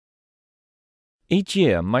Each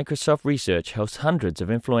year, Microsoft Research hosts hundreds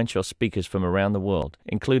of influential speakers from around the world,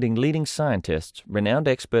 including leading scientists, renowned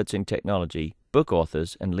experts in technology, book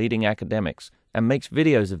authors, and leading academics, and makes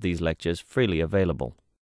videos of these lectures freely available.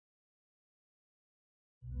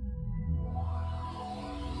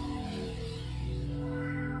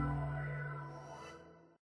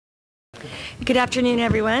 Good afternoon,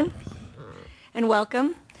 everyone, and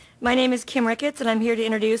welcome. My name is Kim Ricketts, and I'm here to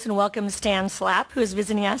introduce and welcome Stan Slapp, who is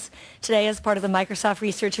visiting us today as part of the Microsoft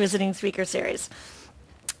Research Visiting Speaker Series.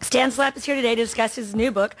 Stan Slapp is here today to discuss his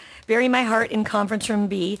new book, Bury My Heart in Conference Room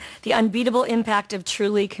B, The Unbeatable Impact of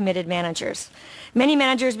Truly Committed Managers. Many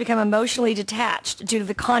managers become emotionally detached due to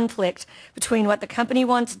the conflict between what the company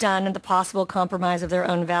wants done and the possible compromise of their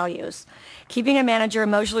own values. Keeping a manager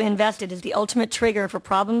emotionally invested is the ultimate trigger for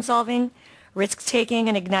problem solving, risk-taking,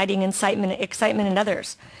 and igniting excitement in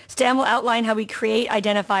others. Stan will outline how we create,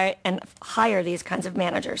 identify, and hire these kinds of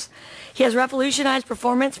managers. He has revolutionized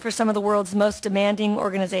performance for some of the world's most demanding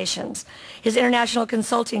organizations. His international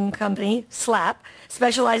consulting company, Slapp,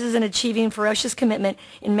 specializes in achieving ferocious commitment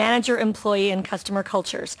in manager, employee, and customer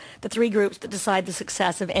cultures, the three groups that decide the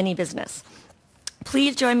success of any business.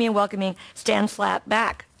 Please join me in welcoming Stan Slapp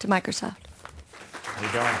back to Microsoft. How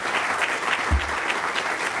you doing?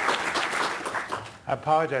 I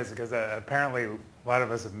apologize because apparently a lot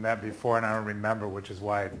of us have met before and I don't remember, which is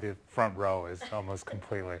why the front row is almost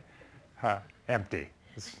completely empty.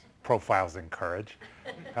 This profiles encourage.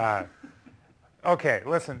 Okay,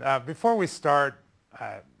 listen, before we start,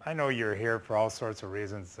 I know you're here for all sorts of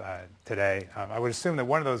reasons today. I would assume that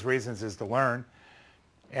one of those reasons is to learn.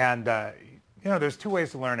 And, there's two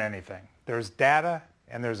ways to learn anything. There's data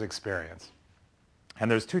and there's experience. And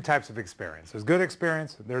there's two types of experience. There's good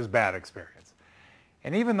experience, there's bad experience.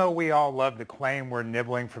 And even though we all love to claim we're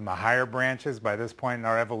nibbling from the higher branches by this point in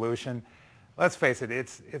our evolution, let's face it,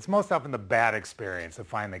 it's most often the bad experience that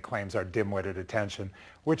finally claims our dim-witted attention,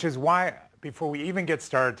 which is why, before we even get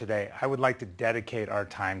started today, I would like to dedicate our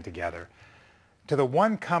time together to the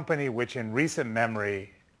one company which in recent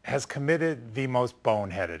memory has committed the most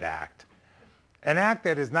boneheaded act. An act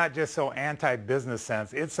that is not just so anti-business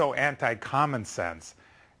sense, it's so anti-common sense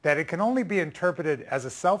that it can only be interpreted as a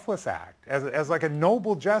selfless act, as like a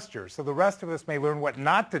noble gesture, so the rest of us may learn what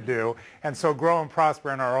not to do and so grow and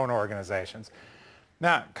prosper in our own organizations.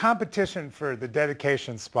 Now, competition for the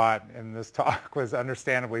dedication spot in this talk was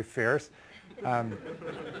understandably fierce. And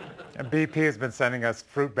BP has been sending us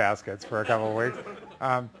fruit baskets for a couple of weeks.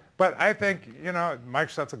 But I think,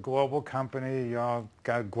 Microsoft's a global company, you all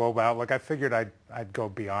got a global outlook. I figured I'd go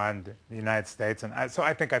beyond the United States, and so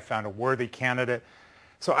I think I found a worthy candidate.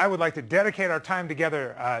 So I would like to dedicate our time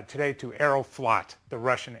together today to Aeroflot, the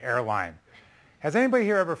Russian airline. Has anybody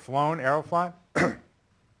here ever flown Aeroflot?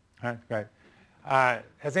 Right.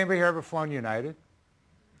 Has anybody here ever flown United?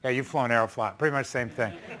 Yeah, you've flown Aeroflot, pretty much the same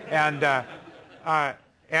thing. And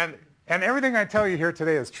everything I tell you here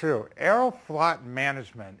today is true. Aeroflot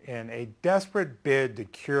management, in a desperate bid to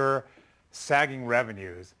cure sagging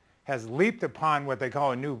revenues, has leaped upon what they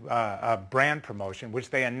call a new brand promotion,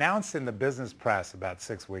 which they announced in the business press about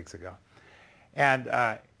 6 weeks ago. And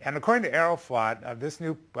according to Aeroflot, this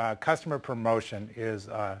new customer promotion is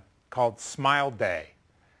called Smile Day.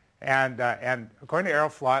 And according to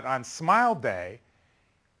Aeroflot, on Smile Day,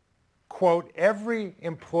 quote, every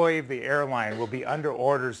employee of the airline will be under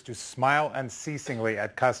orders to smile unceasingly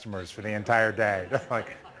at customers for the entire day.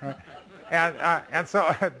 And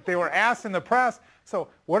so they were asked in the press, so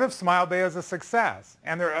what if Smile Day is a success?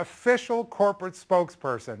 And their official corporate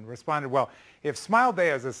spokesperson responded, well, if Smile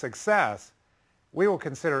Day is a success, we will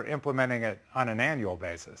consider implementing it on an annual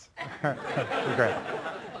basis. Great.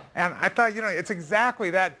 And I thought, it's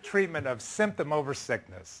exactly that treatment of symptom over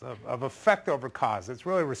sickness, of effect over cause. It's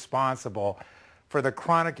really responsible for the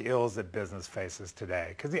chronic ills that business faces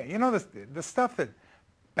today. Because, the stuff that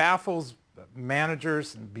baffles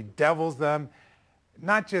managers and bedevils them,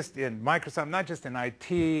 not just in Microsoft, not just in IT,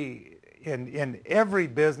 in every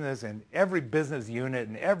business, in every business unit,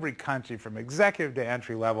 in every country, from executive to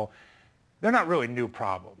entry level, they're not really new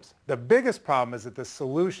problems. The biggest problem is that the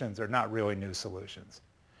solutions are not really new solutions.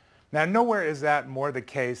 Now, nowhere is that more the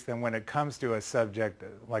case than when it comes to a subject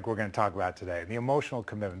like we're going to talk about today, the emotional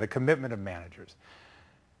commitment, the commitment of managers.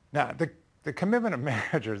 Now, the commitment of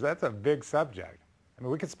managers, that's a big subject. I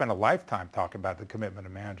mean, we could spend a lifetime talking about the commitment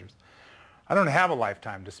of managers. I don't have a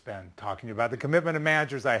lifetime to spend talking about the commitment of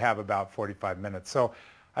managers. I have about 45 minutes. So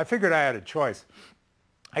I figured I had a choice.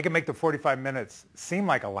 I could make the 45 minutes seem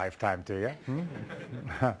like a lifetime to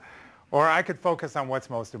you. Or I could focus on what's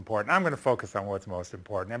most important. I'm going to focus on what's most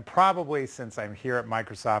important. And probably, since I'm here at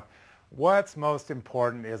Microsoft, what's most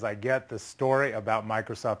important is I get the story about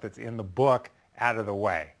Microsoft that's in the book out of the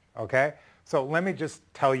way, okay? So let me just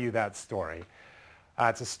tell you that story.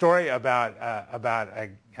 It's a story about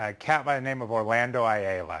a cat by the name of Orlando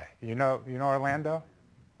Ayala. You know Orlando?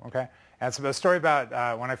 Okay. And it's a story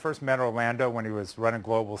about when I first met Orlando when he was running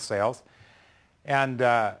global sales. And,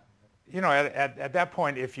 you know, at that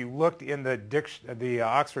point, if you looked in the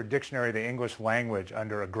Oxford Dictionary of the English Language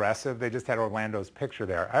under aggressive, they just had Orlando's picture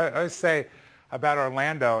there. I always say about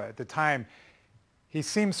Orlando at the time, he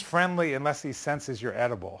seems friendly unless he senses you're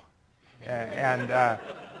edible.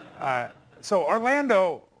 So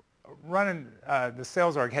Orlando, running the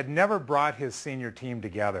sales org, had never brought his senior team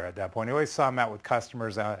together at that point. He always saw them out with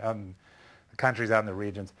customers out in the countries, out in the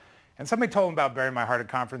regions. And somebody told him about Bury My Heart at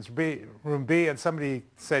conference room B, and somebody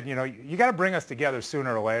said, you know, you got to bring us together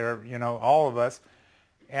sooner or later, you know, all of us,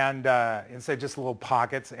 and instead just little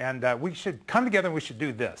pockets, and we should come together and we should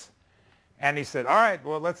do this. And he said, all right,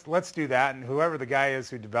 well, let's do that, and whoever the guy is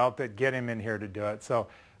who developed it, get him in here to do it. So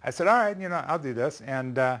I said, all right, you know, I'll do this,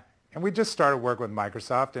 and we just started working with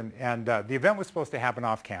Microsoft, and the event was supposed to happen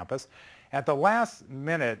off campus. At the last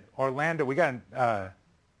minute, Orlando, we got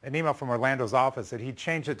an email from Orlando's office that he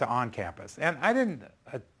changed it to on campus. And I didn't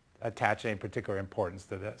attach any particular importance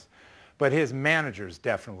to this, but his managers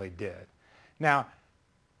definitely did. Now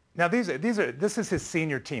this is his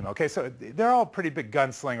senior team, okay? So they're all pretty big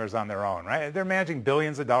gunslingers on their own, right? They're managing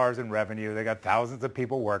billions of dollars in revenue. They got thousands of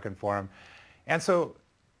people working for them. And so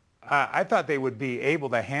I thought they would be able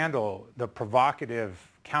to handle the provocative,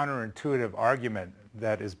 counterintuitive argument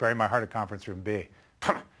that is Bury My Heart at conference room B.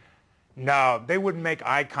 No, they wouldn't make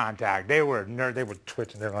eye contact. They were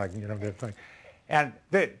twitching. They were like, you know, and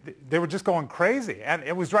they were just going crazy, and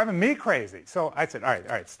it was driving me crazy. So I said, all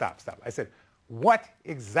right, stop. I said, what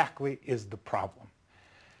exactly is the problem?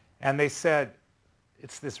 And they said,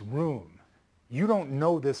 it's this room. You don't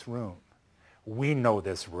know this room. We know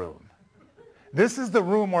this room. This is the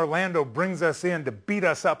room Orlando brings us in to beat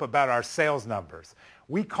us up about our sales numbers.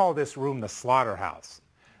 We call this room the slaughterhouse.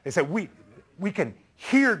 They said, we can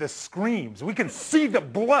hear the screams. We can see the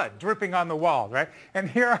blood dripping on the walls, right? And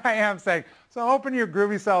here I am saying, so open your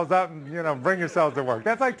groovy selves up and, you know, bring yourselves to work.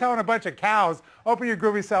 That's like telling a bunch of cows, open your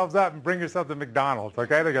groovy selves up and bring yourself to McDonald's,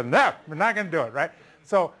 okay? They go, no, we're not going to do it, right?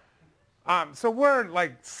 So we're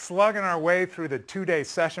like slugging our way through the 2-day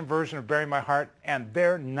session version of Bury My Heart, and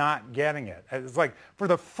they're not getting it. It's like for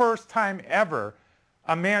the first time ever,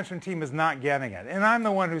 a management team is not getting it. And I'm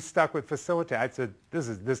the one who's stuck with facilitate. I said,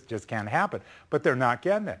 this just can't happen. But they're not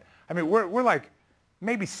getting it. I mean, we're like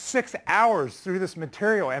maybe 6 hours through this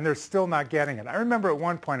material, and they're still not getting it. I remember at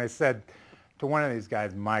one point I said to one of these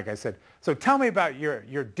guys, Mike, I said, so tell me about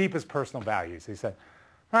your deepest personal values. He said,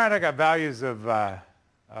 all right, I got values of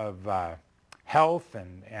health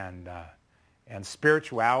and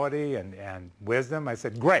spirituality and wisdom. I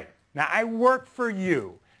said, great. Now, I work for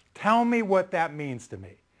you. Tell me what that means to me.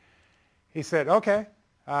 He said, okay,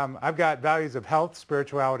 I've got values of health,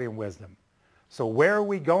 spirituality, and wisdom. So where are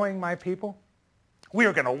we going, my people? We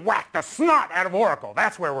are going to whack the snot out of Oracle.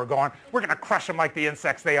 That's where we're going. We're going to crush them like the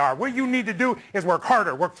insects they are. What you need to do is work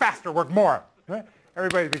harder, work faster, work more. Right?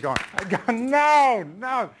 Everybody'd be going,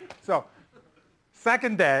 no. So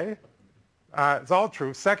second day, it's all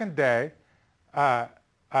true. Second day, I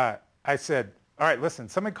said, all right, listen,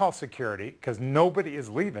 somebody call security because nobody is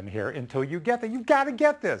leaving here until you get that. You've got to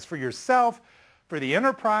get this for yourself, for the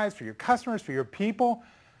enterprise, for your customers, for your people.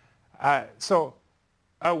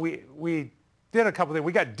 We did a couple of things.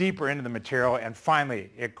 We got deeper into the material, and finally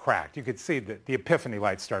it cracked. You could see the epiphany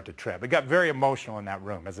lights start to trip. It got very emotional in that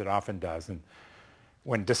room, as it often does and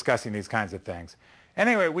when discussing these kinds of things.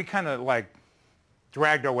 Anyway, we kind of like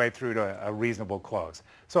dragged our way through to a reasonable close.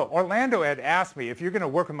 So Orlando had asked me, if you're going to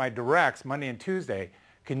work with my directs Monday and Tuesday,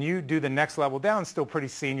 can you do the next level down, still pretty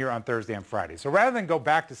senior, on Thursday and Friday? So rather than go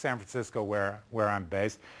back to San Francisco where I'm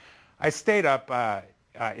based, I stayed up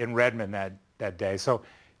in Redmond that day. So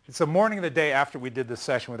it's the morning of the day after we did this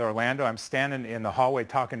session with Orlando. I'm standing in the hallway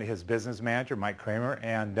talking to his business manager, Mike Kramer,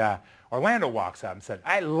 and Orlando walks up and said,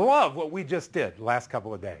 I love what we just did the last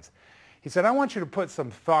couple of days. He said, I want you to put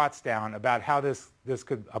some thoughts down about how this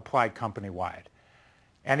could apply company-wide.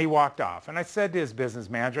 And he walked off. And I said to his business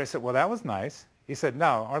manager, I said, well, that was nice. He said,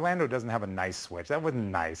 no, Orlando doesn't have a nice switch. That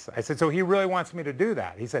wasn't nice. I said, so he really wants me to do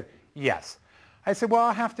that? He said, yes. I said, well,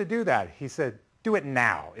 I'll have to do that. He said, do it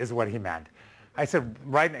now, is what he meant. I said,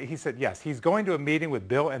 right now? He said, yes. He's going to a meeting with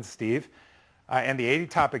Bill and Steve and the 80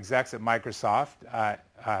 top execs at Microsoft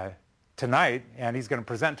tonight, and he's going to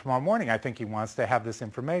present tomorrow morning. I think he wants to have this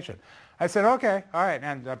information. I said, okay, all right,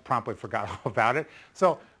 and I promptly forgot all about it.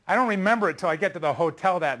 So I don't remember it till I get to the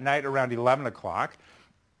hotel that night around 11 o'clock.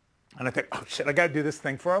 And I think, oh, shit, I got to do this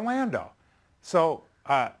thing for Orlando. So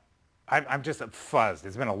I'm just fuzzed.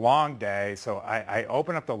 It's been a long day. So I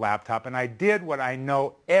open up the laptop, and I did what I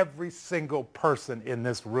know every single person in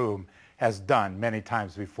this room has done many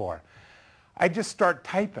times before. I just start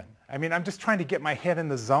typing. I mean, I'm just trying to get my head in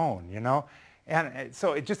the zone, you know? And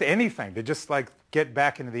so it's just anything to just like get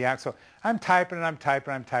back into the act. So I'm typing and I'm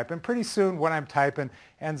typing and I'm typing. Pretty soon what I'm typing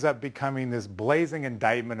ends up becoming this blazing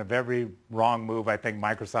indictment of every wrong move I think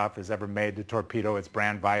Microsoft has ever made to torpedo its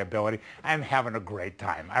brand viability. I'm having a great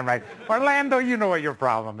time. I'm right, Orlando, you know what your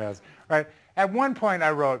problem is, right? At one point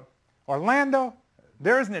I wrote, Orlando,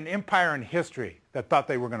 there isn't an empire in history that thought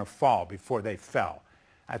they were going to fall before they fell.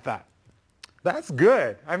 I thought, that's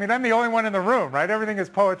good. I mean, I'm the only one in the room, right? Everything is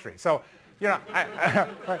poetry. So, you know,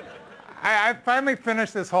 I finally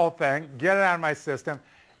finished this whole thing, get it out of my system,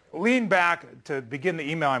 lean back to begin the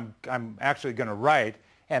email I'm actually going to write,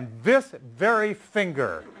 and this very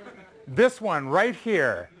finger, this one right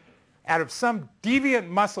here, out of some deviant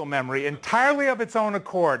muscle memory, entirely of its own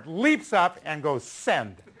accord, leaps up and goes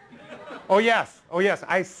send. Oh yes,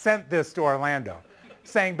 I sent this to Orlando,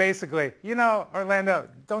 saying basically, you know, Orlando,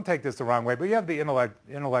 don't take this the wrong way, but you have the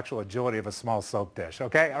intellectual agility of a small soap dish,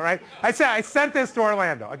 okay? All right? I sent this to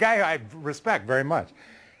Orlando, a guy I respect very much.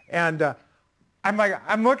 And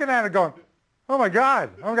I'm looking at it going, oh my God,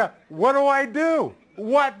 what do I do?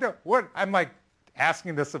 What? I'm like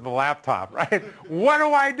asking this of the laptop, right? What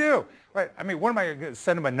do I do? Right? I mean, what am I going to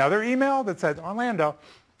send him another email that says, Orlando,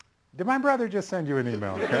 did my brother just send you an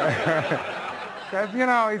email? You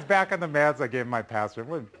know, he's back on the meds. I gave him my password.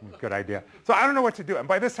 What a good idea. So I don't know what to do. And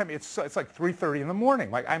by this time, it's like 3:30 in the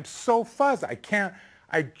morning. Like, I'm so fuzzed.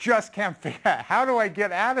 I just can't figure out, how do I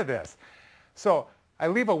get out of this? So I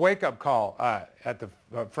leave a wake-up call at the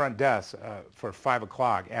front desk for 5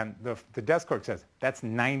 o'clock. And the desk clerk says, that's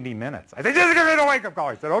 90 minutes. I said, just give me a wake-up call.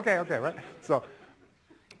 He said, okay, right? So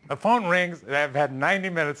the phone rings. I've had 90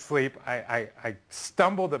 minutes sleep. I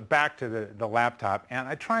stumbled back to the laptop, and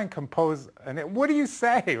I try and compose. And what do you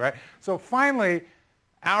say, right? So finally,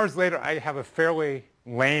 hours later, I have a fairly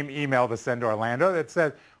lame email to send to Orlando that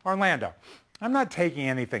says, Orlando, I'm not taking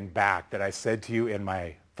anything back that I said to you in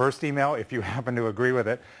my first email, if you happen to agree with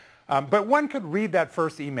it. But one could read that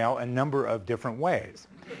first email a number of different ways,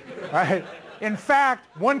 right? In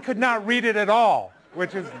fact, one could not read it at all,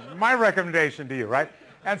 which is my recommendation to you, right?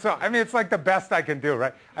 And so, I mean, it's like the best I can do,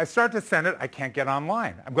 right? I start to send it. I can't get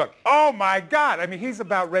online. I'm going, oh, my God. I mean, he's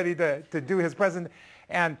about ready to do his present.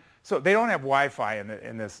 And so they don't have Wi-Fi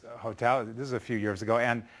in this hotel. This is a few years ago.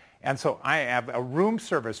 And so I have a room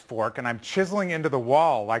service fork, and I'm chiseling into the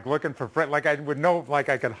wall, like looking for friends, like I would know, like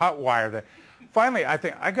I could hotwire that. Finally, I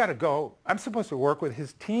think, I got to go. I'm supposed to work with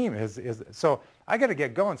his team. So I got to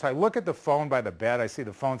get going. So I look at the phone by the bed. I see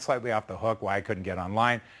the phone slightly off the hook, why I couldn't get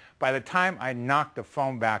online. By the time I knock the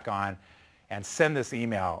phone back on and send this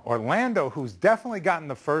email, Orlando, who's definitely gotten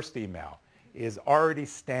the first email, is already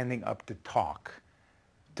standing up to talk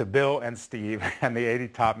to Bill and Steve and the 80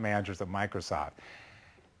 top managers of Microsoft,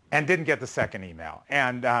 and didn't get the second email.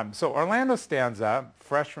 And so Orlando stands up,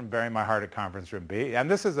 fresh from burying my heart at Conference Room B,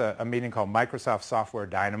 and this is a meeting called Microsoft Software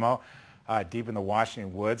Dynamo, deep in the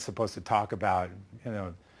Washington woods, supposed to talk about, you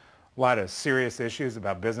know, a lot of serious issues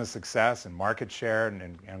about business success and market share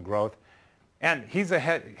and growth. And he's a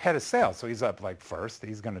head of sales, so he's up like first.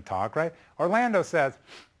 He's going to talk, right? Orlando says,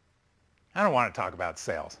 I don't want to talk about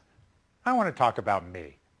sales. I want to talk about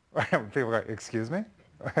me. People go, excuse me?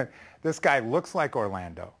 This guy looks like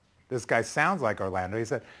Orlando. This guy sounds like Orlando. He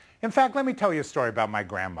said, in fact, let me tell you a story about my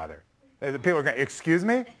grandmother. People are going, excuse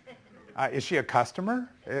me? Is she a customer?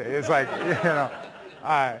 It's like, you know,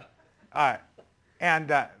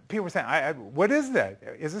 people were saying, what is that?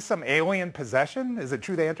 Is this some alien possession? Is it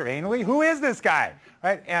true they enter anally? Who is this guy?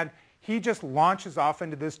 Right? And he just launches off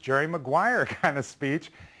into this Jerry Maguire kind of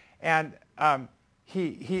speech. And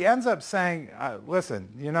he ends up saying, listen,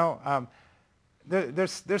 you know,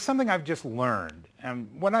 there's something I've just learned. And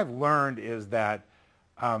what I've learned is that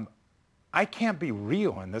I can't be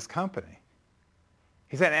real in this company.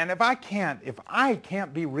 He said, and if I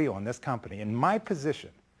can't be real in this company, in my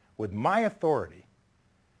position, with my authority,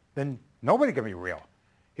 then nobody can be real.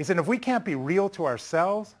 He said, if we can't be real to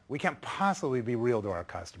ourselves, we can't possibly be real to our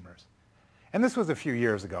customers. And this was a few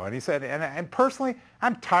years ago. And he said, and personally,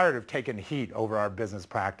 I'm tired of taking heat over our business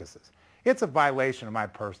practices. It's a violation of my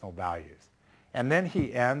personal values. And then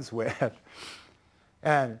he ends with,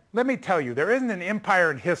 and let me tell you, there isn't an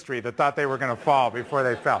empire in history that thought they were going to fall before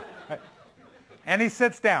they fell. And he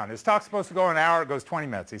sits down. His talk's supposed to go an hour. It goes 20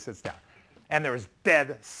 minutes. He sits down. And there was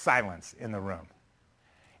dead silence in the room.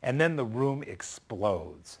 And then the room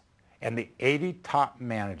explodes. And the 80 top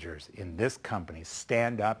managers in this company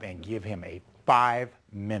stand up and give him a 5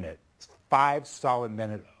 solid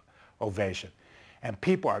minute ovation. And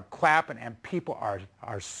people are clapping and people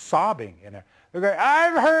are sobbing in there. They're going,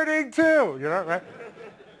 I'm hurting too, you know,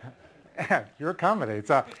 right? Your company.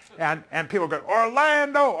 So, and people go,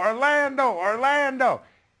 Orlando, Orlando, Orlando,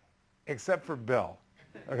 except for Bill.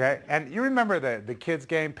 Okay, and you remember the kids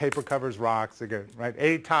game, paper covers rocks, right?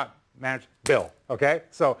 80 top managers, Bill. Okay,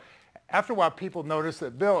 so after a while, people notice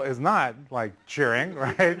that Bill is not like cheering,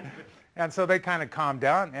 right? And so they kind of calm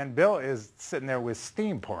down, and Bill is sitting there with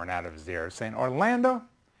steam pouring out of his ears, saying, Orlando,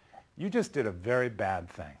 you just did a very bad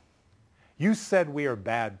thing. You said we are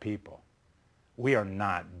bad people. We are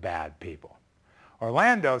not bad people.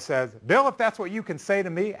 Orlando says, Bill, if that's what you can say to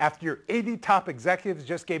me after your 80 top executives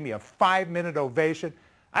just gave me a 5-minute ovation,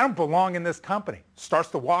 I don't belong in this company. Starts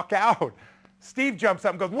to walk out. Steve jumps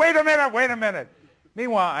up and goes, wait a minute, wait a minute.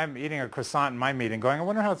 Meanwhile, I'm eating a croissant in my meeting going, I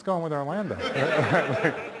wonder how it's going with Orlando.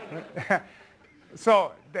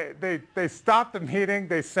 So they stop the meeting.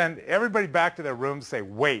 They send everybody back to their rooms, say,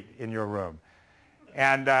 wait in your room.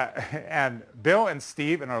 And Bill and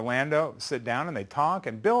Steve and Orlando sit down and they talk.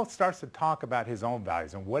 And Bill starts to talk about his own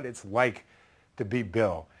values and what it's like to be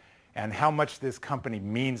Bill and how much this company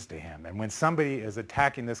means to him. And when somebody is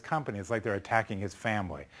attacking this company, it's like they're attacking his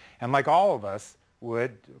family. And like all of us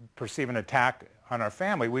would perceive an attack on our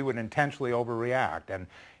family, we would intentionally overreact.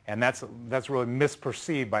 And that's really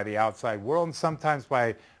misperceived by the outside world and sometimes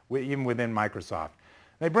by even within Microsoft.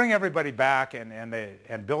 They bring everybody back,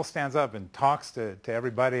 and Bill stands up and talks to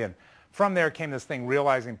everybody. And from there came this thing,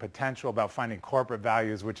 realizing potential, about finding corporate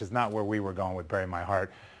values, which is not where we were going with Bury My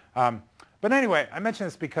Heart. But anyway, I mention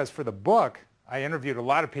this because for the book, I interviewed a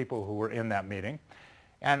lot of people who were in that meeting.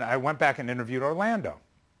 And I went back and interviewed Orlando.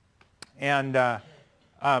 And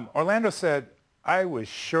Orlando said, I was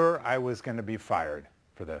sure I was going to be fired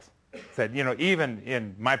for this. Said, you know, even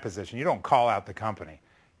in my position, you don't call out the company.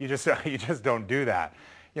 You just don't do that.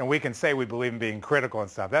 You know, we can say we believe in being critical and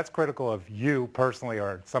stuff. That's critical of you personally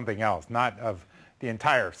or something else, not of the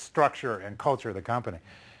entire structure and culture of the company.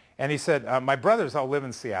 And he said, my brothers all live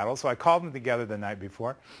in Seattle, so I called them together the night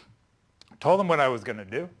before, told them what I was going to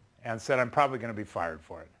do, and said I'm probably going to be fired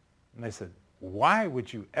for it. And they said, why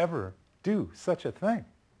would you ever do such a thing?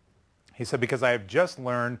 He said, because I have just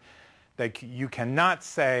learned that you cannot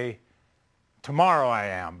say, tomorrow I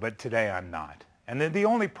am, but today I'm not. And then the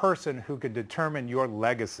only person who can determine your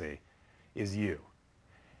legacy is you.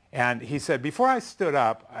 And he said, before I stood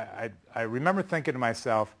up, I remember thinking to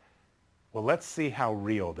myself, well, let's see how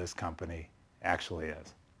real this company actually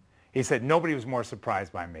is. He said, nobody was more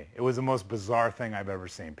surprised by me. It was the most bizarre thing I've ever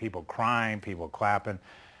seen. People crying, people clapping.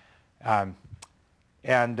 I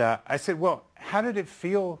said, well, how did it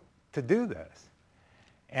feel to do this?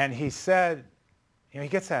 And he said, you know, he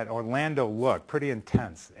gets that Orlando look, pretty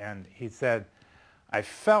intense. And he said, I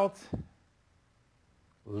felt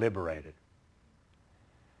liberated.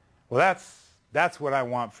 Well, that's what I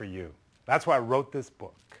want for you. That's why I wrote this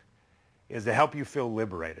book, is to help you feel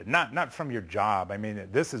liberated. Not from your job. I mean,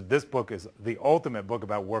 this book is the ultimate book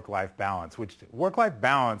about work-life balance, which work-life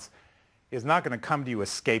balance is not going to come to you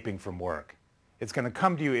escaping from work. It's going to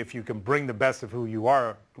come to you if you can bring the best of who you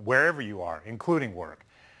are wherever you are, including work.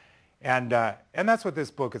 And that's what this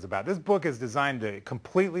book is about. This book is designed to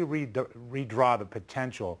completely redraw the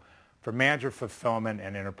potential for manager fulfillment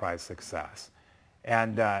and enterprise success.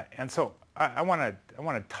 And so I want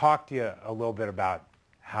to talk to you a little bit about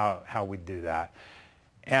how we do that.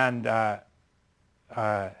 And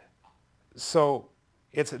so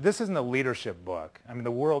this isn't a leadership book. I mean, the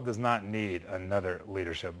world does not need another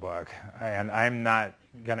leadership book. And I'm not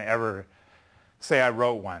going to ever say I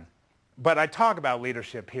wrote one. But I talk about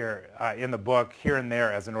leadership here in the book, here and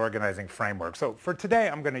there, as an organizing framework. So for today,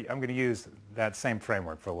 I'm going to use that same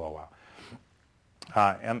framework for a little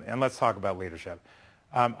while. And let's talk about leadership.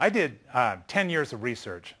 I did 10 years of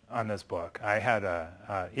research on this book. I had,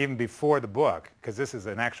 even before the book, because this is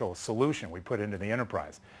an actual solution we put into the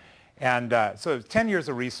enterprise. And so it was 10 years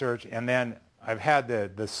of research, and then I've had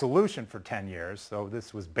the solution for 10 years. So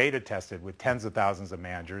this was beta tested with tens of thousands of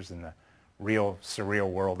managers in the real surreal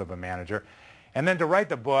world of a manager. And then to write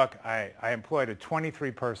the book, I employed a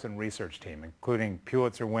 23-person research team, including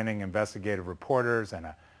Pulitzer-winning investigative reporters and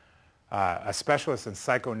a specialist in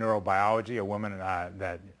psychoneurobiology, a woman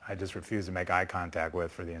that I just refused to make eye contact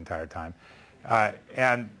with for the entire time.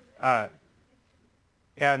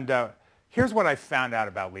 Here's what I found out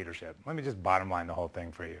about leadership. Let me just bottom line the whole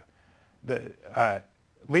thing for you.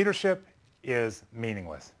 Leadership is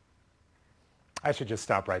meaningless. I should just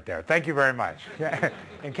stop right there. Thank you very much.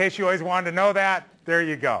 In case you always wanted to know that, there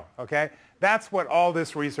you go, okay? That's what all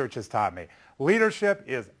this research has taught me. Leadership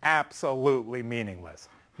is absolutely meaningless.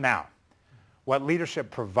 Now, what leadership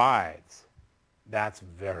provides, that's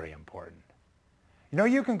very important. You know,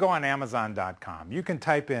 you can go on Amazon.com. You can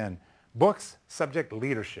type in books, subject,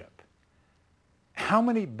 leadership. How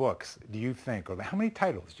many books do you think, or how many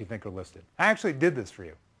titles do you think are listed? I actually did this for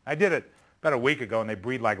you. I did it about a week ago, and they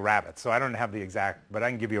breed like rabbits, so I don't have the exact, but I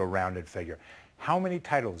can give you a rounded figure. How many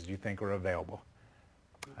titles do you think are available?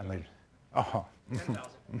 Oh.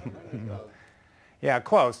 10,000. Yeah,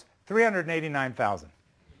 close. 389,000.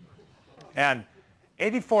 And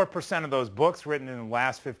 84% of those books written in the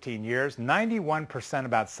last 15 years, 91%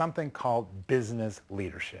 about something called business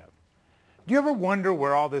leadership. Do you ever wonder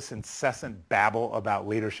where all this incessant babble about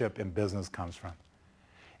leadership in business comes from?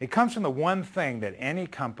 It comes from the one thing that any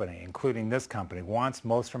company, including this company, wants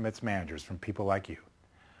most from its managers, from people like you: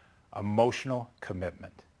 emotional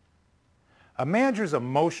commitment. A manager's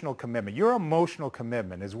emotional commitment, your emotional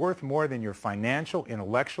commitment, is worth more than your financial,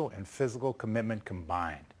 intellectual, and physical commitment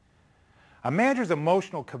combined. A manager's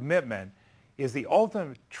emotional commitment is the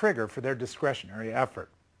ultimate trigger for their discretionary effort.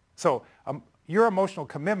 So your emotional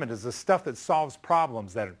commitment is the stuff that solves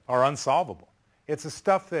problems that are unsolvable. It's the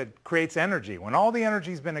stuff that creates energy when all the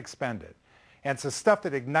energy's been expended. And it's the stuff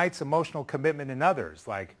that ignites emotional commitment in others,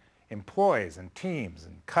 like employees and teams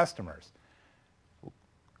and customers.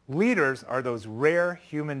 Leaders are those rare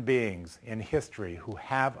human beings in history who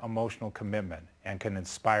have emotional commitment and can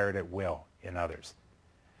inspire it at will in others.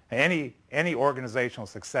 Any organizational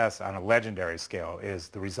success on a legendary scale is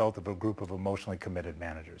the result of a group of emotionally committed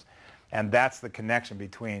managers. And that's the connection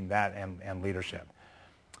between that and leadership.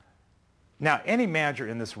 Now, any manager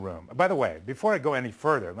in this room, by the way, before I go any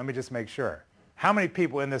further, let me just make sure. How many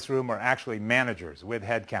people in this room are actually managers with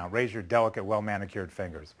head count? Raise your delicate, well-manicured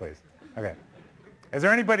fingers, please. Okay. Is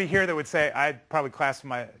there anybody here that would say, I'd probably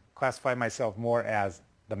classify myself more as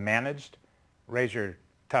the managed? Raise your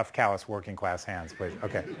tough, callous, working class hands, please.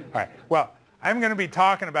 Okay. All right. Well, I'm going to be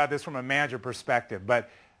talking about this from a manager perspective, but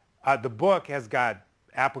the book has got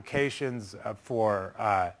applications for,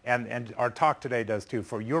 and our talk today does too,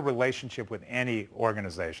 for your relationship with any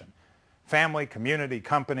organization. Family, community,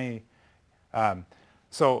 company.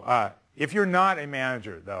 If you're not a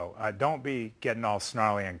manager, though, don't be getting all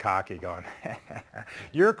snarly and cocky going.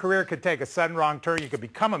 Your career could take a sudden wrong turn. You could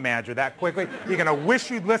become a manager that quickly. You're going to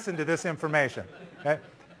wish you'd listened to this information. Okay?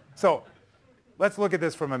 So let's look at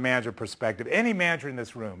this from a manager perspective. Any manager in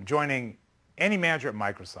this room joining any manager at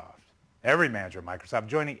Microsoft, every manager at Microsoft,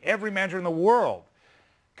 joining every manager in the world,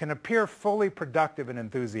 can appear fully productive and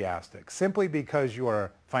enthusiastic simply because you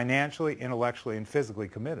are financially, intellectually, and physically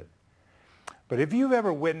committed. But if you've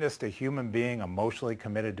ever witnessed a human being emotionally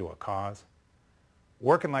committed to a cause,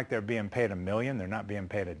 working like they're being paid $1 million, they're not being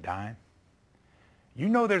paid a dime, you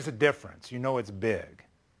know there's a difference. You know it's big.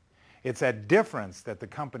 It's that difference that the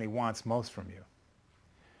company wants most from you.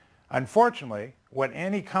 Unfortunately, what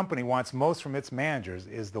any company wants most from its managers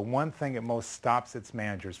is the one thing that most stops its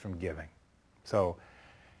managers from giving. So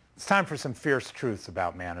it's time for some fierce truths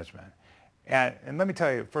about management. And let me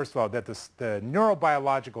tell you, first of all, that the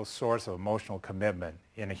neurobiological source of emotional commitment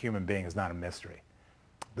in a human being is not a mystery.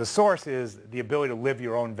 The source is the ability to live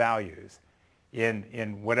your own values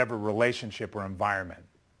in whatever relationship or environment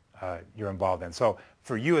you're involved in. So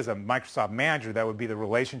for you as a Microsoft manager, that would be the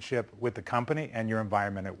relationship with the company and your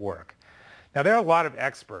environment at work. Now, there are a lot of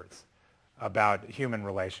experts about human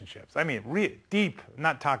relationships. I mean, deep, I'm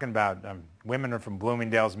not talking about women are from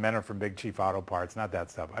Bloomingdale's, men are from Big Chief Auto Parts, not that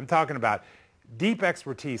stuff. I'm talking about deep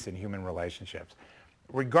expertise in human relationships.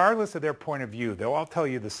 Regardless of their point of view, they'll all tell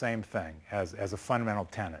you the same thing as a fundamental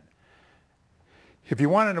tenet. If you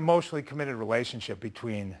want an emotionally committed relationship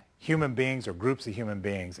between human beings or groups of human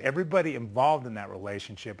beings, everybody involved in that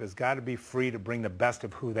relationship has got to be free to bring the best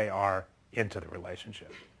of who they are into the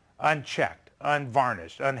relationship, unchecked,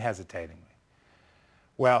 unvarnished, unhesitatingly.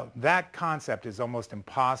 Well, that concept is almost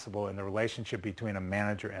impossible in the relationship between a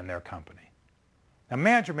manager and their company. A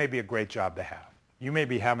manager may be a great job to have. You may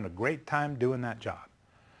be having a great time doing that job.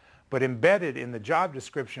 But embedded in the job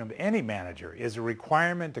description of any manager is a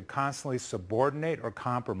requirement to constantly subordinate or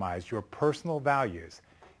compromise your personal values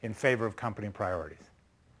in favor of company priorities.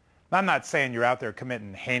 I'm not saying you're out there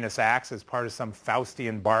committing heinous acts as part of some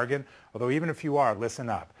Faustian bargain, although even if you are, listen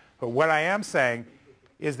up. But what I am saying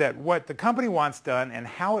is that what the company wants done and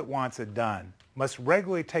how it wants it done must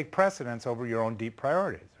regularly take precedence over your own deep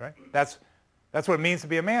priorities, right? That's what it means to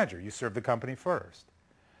be a manager. You serve the company first.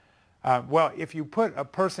 Well, if you put a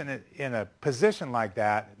person in a position like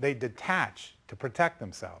that, they detach to protect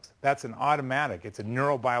themselves. That's an automatic. It's a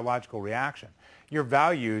neurobiological reaction. Your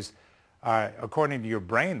values, according to your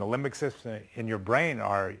brain, the limbic system in your brain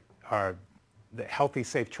are the healthy,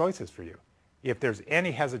 safe choices for you. If there's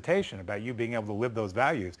any hesitation about you being able to live those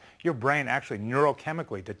values, your brain actually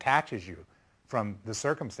neurochemically detaches you from the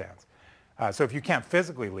circumstance. So if you can't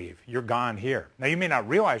physically leave, you're gone here. Now, you may not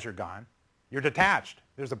realize you're gone. You're detached.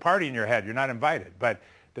 There's a party in your head. You're not invited. But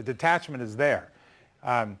the detachment is there.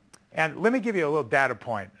 And let me give you a little data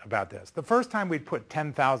point about this. The first time we put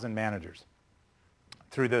 10,000 managers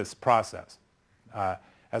through this process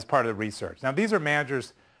as part of the research. Now, these are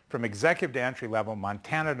managers from executive to entry level,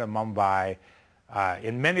 Montana to Mumbai,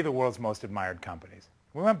 in many of the world's most admired companies.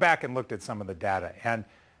 We went back and looked at some of the data. And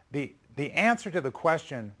the answer to the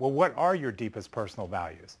question, well, what are your deepest personal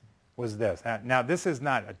values, was this. Now, this is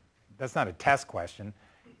that's not a test question.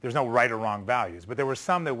 There's no right or wrong values. But there were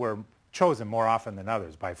some that were chosen more often than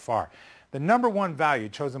others, by far. The number one value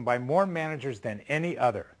chosen by more managers than any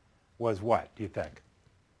other was what, do you think?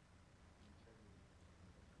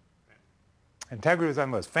 Integrity was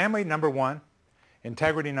on the list. Family, number one.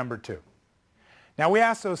 Integrity, number two. Now, we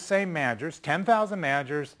asked those same managers, 10,000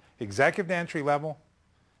 managers, executive to entry level,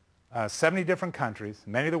 70 different countries,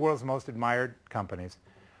 many of the world's most admired companies.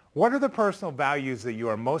 What are the personal values that you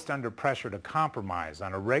are most under pressure to compromise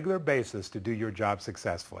on a regular basis to do your job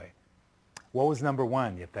successfully? What was number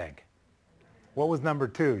one, you think? What was number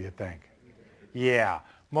two, you think? Yeah,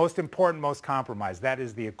 most important, most compromised. That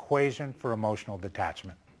is the equation for emotional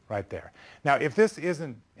detachment right there. Now, if this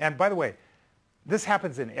isn't, and by the way, this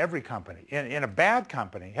happens in every company. In a bad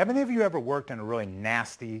company, have any of you ever worked in a really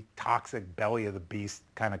nasty, toxic, belly of the beast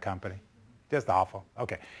kind of company? Just awful.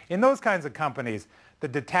 Okay. In those kinds of companies, the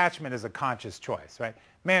detachment is a conscious choice, right?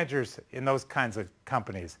 Managers in those kinds of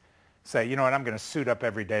companies say, you know what, I'm going to suit up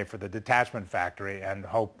every day for the detachment factory and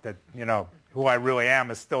hope that, you know, who I really am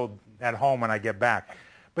is still at home when I get back.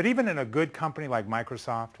 But even in a good company like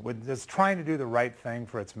Microsoft, that's trying to do the right thing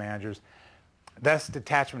for its managers, this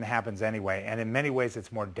detachment happens anyway, and in many ways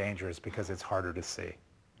it's more dangerous because it's harder to see.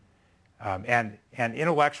 And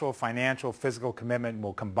intellectual, financial, physical commitment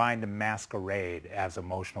will combine to masquerade as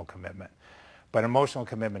emotional commitment. But emotional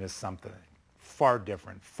commitment is something far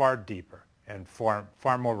different, far deeper, and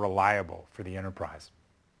far more reliable for the enterprise.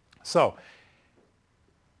 So,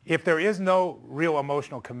 if there is no real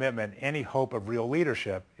emotional commitment, any hope of real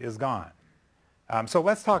leadership is gone. So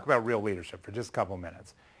let's talk about real leadership for just a couple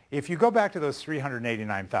minutes. If you go back to those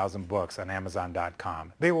 389,000 books on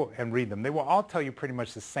Amazon.com, and read them, they will all tell you pretty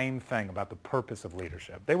much the same thing about the purpose of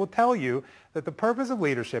leadership. They will tell you that the purpose of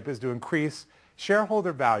leadership is to increase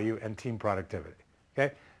shareholder value and team productivity.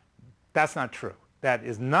 Okay? That's not true. That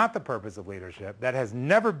is not the purpose of leadership. That has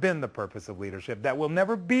never been the purpose of leadership. That will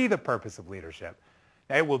never be the purpose of leadership.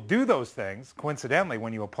 Now, it will do those things, coincidentally,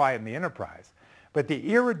 when you apply it in the enterprise. But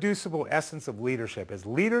the irreducible essence of leadership is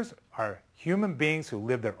leaders are human beings who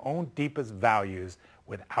live their own deepest values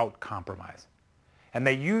without compromise. And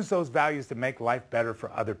they use those values to make life better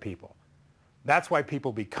for other people. That's why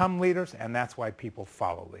people become leaders, and that's why people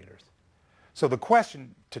follow leaders. So the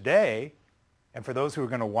question today, and for those who are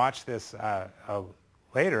going to watch this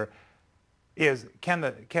later, is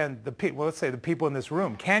let's say the people in this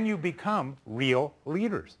room, can you become real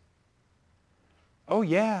leaders? Oh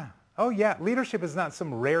yeah. Oh yeah, leadership is not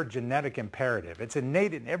some rare genetic imperative. It's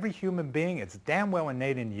innate in every human being. It's damn well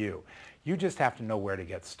innate in you. You just have to know where to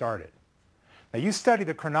get started. Now, you study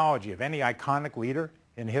the chronology of any iconic leader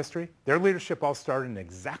in history. Their leadership all started in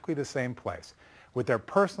exactly the same place, with their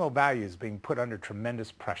personal values being put under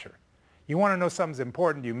tremendous pressure. You want to know something's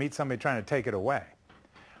important, you meet somebody trying to take it away.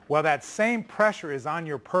 Well, that same pressure is on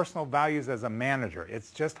your personal values as a manager.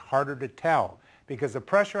 It's just harder to tell, because the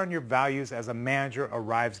pressure on your values as a manager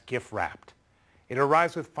arrives gift-wrapped. It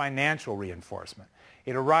arrives with financial reinforcement.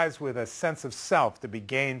 It arrives with a sense of self to be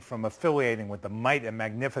gained from affiliating with the might and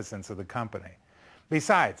magnificence of the company.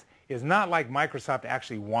 Besides, it's not like Microsoft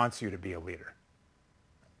actually wants you to be a leader.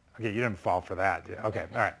 Okay, you didn't fall for that. Okay,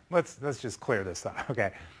 all right, let's just clear this up.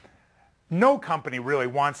 Okay, no company really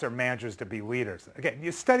wants their managers to be leaders. Again,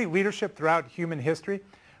 you study leadership throughout human history.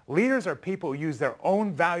 Leaders are people who use their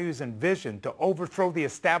own values and vision to overthrow the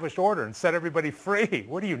established order and set everybody free.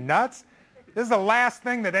 What are you, nuts? This is the last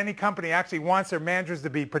thing that any company actually wants their managers to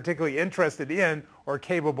be particularly interested in or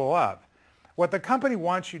capable of. What the company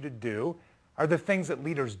wants you to do are the things that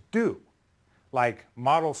leaders do, like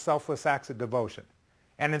model selfless acts of devotion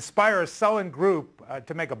and inspire a sullen group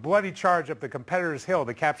to make a bloody charge up the competitor's hill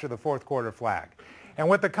to capture the fourth quarter flag. And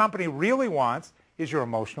what the company really wants is your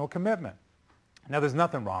emotional commitment. Now, there's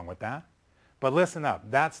nothing wrong with that, but listen up.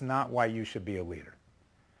 That's not why you should be a leader.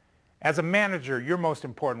 As a manager, your most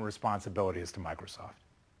important responsibility is to Microsoft.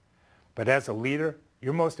 But as a leader,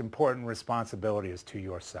 your most important responsibility is to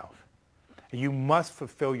yourself. You must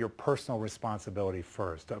fulfill your personal responsibility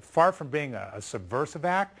first. Far from being a subversive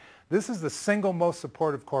act, this is the single most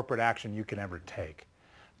supportive corporate action you can ever take.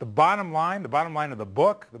 The bottom line of the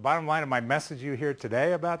book, the bottom line of my message you hear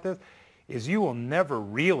today about this, is you will never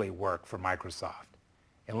really work for Microsoft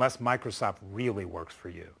unless Microsoft really works for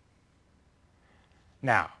you.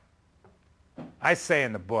 Now, I say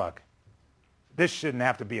in the book, this shouldn't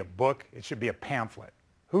have to be a book, it should be a pamphlet.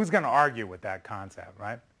 Who's going to argue with that concept,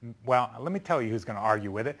 right? Well, let me tell you who's going to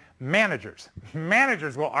argue with it. Managers.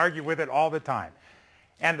 Managers will argue with it all the time.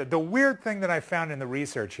 And the weird thing that I found in the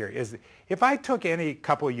research here is if I took any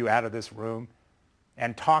couple of you out of this room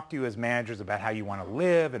and talked to you as managers about how you want to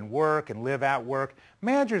live and work and live at work,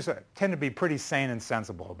 managers tend to be pretty sane and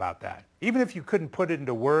sensible about that. Even if you couldn't put it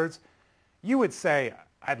into words, you would say,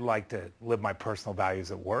 I'd like to live my personal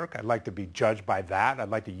values at work. I'd like to be judged by that.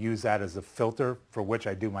 I'd like to use that as a filter for which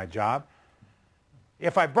I do my job.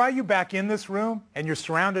 If I brought you back in this room and you're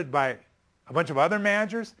surrounded by a bunch of other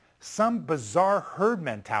managers, some bizarre herd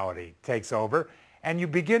mentality takes over and you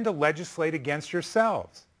begin to legislate against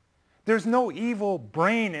yourselves. There's no evil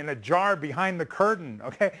brain in a jar behind the curtain,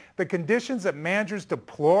 okay? The conditions that managers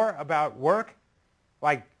deplore about work,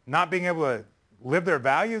 like not being able to live their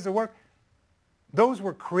values at work, those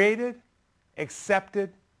were created,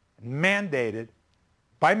 accepted, mandated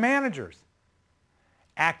by managers,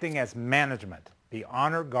 acting as management, the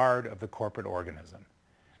honor guard of the corporate organism.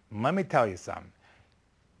 And let me tell you something.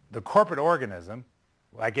 The corporate organism,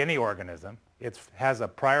 like any organism, it has a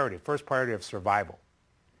priority, first priority of survival.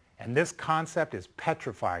 And this concept is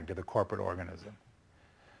petrifying to the corporate organism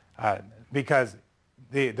because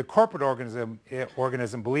the corporate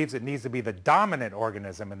organism believes it needs to be the dominant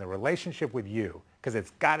organism in the relationship with you because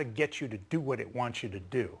it's got to get you to do what it wants you to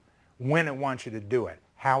do, when it wants you to do it,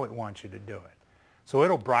 how it wants you to do it. So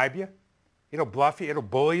it'll bribe you, it'll bluff you, it'll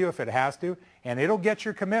bully you if it has to, and it'll get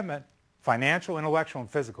your commitment, financial, intellectual,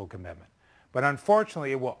 and physical commitment. But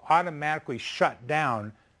unfortunately, it will automatically shut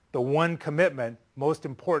down the one commitment most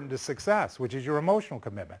important to success, which is your emotional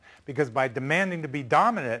commitment. Because by demanding to be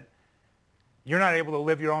dominant, you're not able to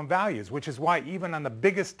live your own values, which is why even on the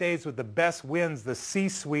biggest days with the best wins, the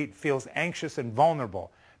C-suite feels anxious and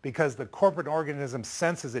vulnerable because the corporate organism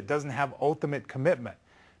senses it doesn't have ultimate commitment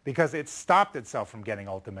because it stopped itself from getting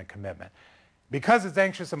ultimate commitment. Because it's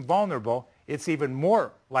anxious and vulnerable, it's even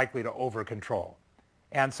more likely to over-control.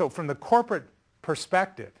 And so from the corporate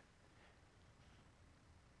perspective,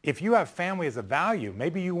 if you have family as a value,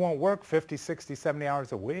 maybe you won't work 50, 60, 70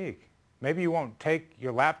 hours a week. Maybe you won't take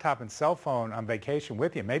your laptop and cell phone on vacation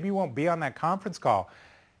with you. Maybe you won't be on that conference call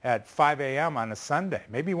at 5 a.m. on a Sunday.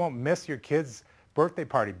 Maybe you won't miss your kid's birthday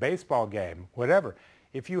party, baseball game, whatever.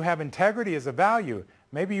 If you have integrity as a value,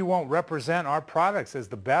 maybe you won't represent our products as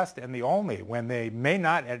the best and the only when they may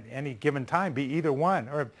not at any given time be either one.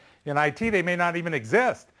 Or in IT, they may not even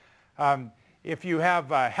exist. If you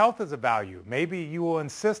have health as a value, maybe you will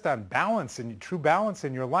insist on balance and true balance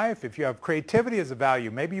in your life. If you have creativity as a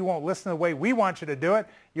value, maybe you won't listen the way we want you to do it.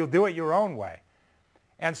 You'll do it your own way.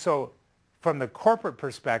 And so from the corporate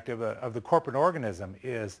perspective of the corporate organism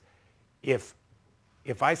is if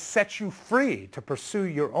I set you free to pursue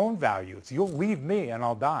your own values, you'll leave me and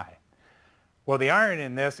I'll die. Well, the irony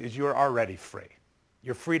in this is you're already free.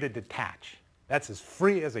 You're free to detach. That's as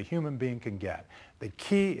free as a human being can get. The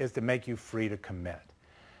key is to make you free to commit.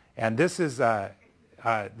 And this is a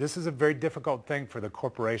very difficult thing for the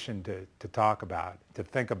corporation to talk about, to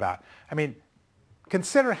think about. I mean,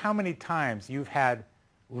 consider how many times you've had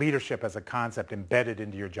leadership as a concept embedded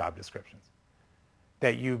into your job descriptions,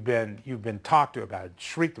 that you've been talked to about,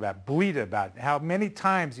 shrieked about, bleated about, how many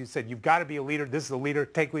times you said, you've got to be a leader, this is a leader,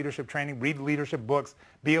 take leadership training, read leadership books,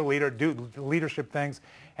 be a leader, do leadership things,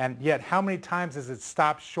 and yet how many times has it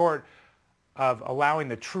stopped short of allowing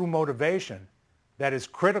the true motivation that is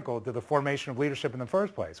critical to the formation of leadership in the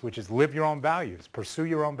first place, which is live your own values, pursue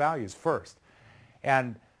your own values first.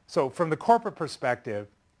 And so from the corporate perspective,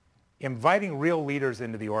 inviting real leaders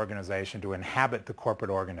into the organization to inhabit the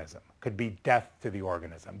corporate organism could be death to the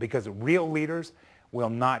organism because real leaders will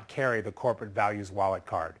not carry the corporate values wallet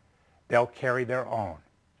card. They'll carry their own.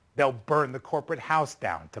 They'll burn the corporate house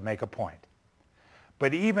down to make a point.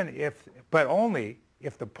 But only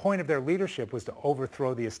if the point of their leadership was to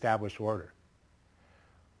overthrow the established order.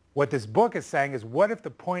 What this book is saying is, what if the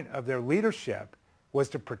point of their leadership was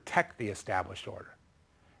to protect the established order?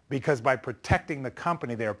 Because by protecting the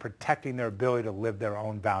company, they are protecting their ability to live their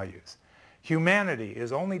own values. Humanity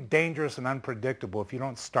is only dangerous and unpredictable if you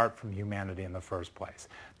don't start from humanity in the first place.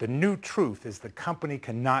 The new truth is the company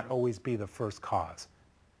cannot always be the first cause.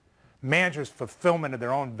 Managers' fulfillment of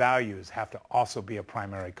their own values have to also be a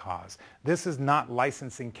primary cause. This is not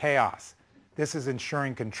licensing chaos. This is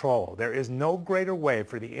ensuring control. There is no greater way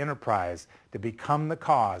for the enterprise to become the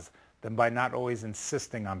cause than by not always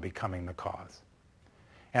insisting on becoming the cause.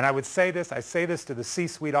 And I say this to the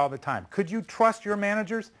C-suite all the time. Could you trust your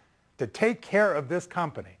managers to take care of this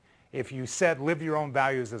company if you said live your own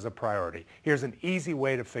values as a priority? Here's an easy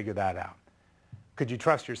way to figure that out. Could you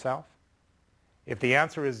trust yourself? If the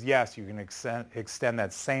answer is yes, you can extend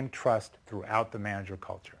that same trust throughout the manager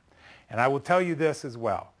culture. And I will tell you this as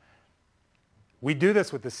well. We do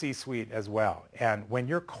this with the C-suite as well. And when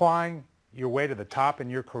you're clawing your way to the top in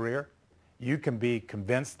your career, you can be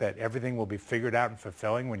convinced that everything will be figured out and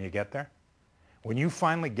fulfilling when you get there. When you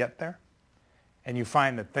finally get there and you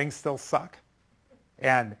find that things still suck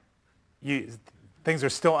and things are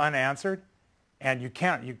still unanswered, and you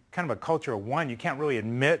kind of a culture of one, you can't really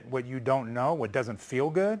admit what you don't know, what doesn't feel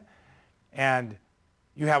good, and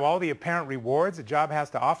you have all the apparent rewards a job has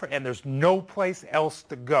to offer, and there's no place else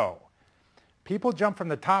to go. People jump from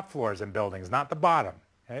the top floors in buildings, not the bottom.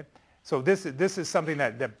 Okay? So this is something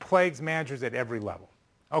that plagues managers at every level.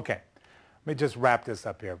 Okay, let me just wrap this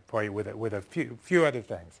up here for you with a few other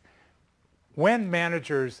things. When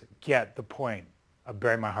managers get the point of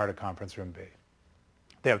Bury My Heart at Conference Room B,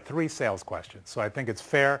 they have 3 sales questions. So I think it's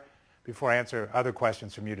fair, before I answer other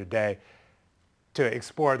questions from you today, to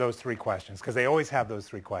explore those 3 questions, because they always have those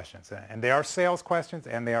 3 questions. And they are sales questions,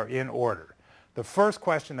 and they are in order. The first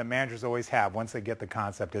question that managers always have once they get the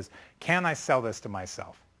concept is, can I sell this to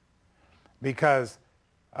myself? Because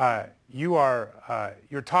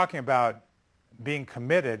you're talking about being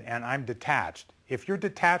committed, and I'm detached. If you're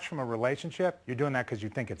detached from a relationship, you're doing that because you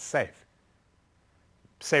think it's safe.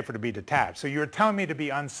 Safer to be detached. So you're telling me to be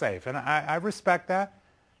unsafe, and I respect that.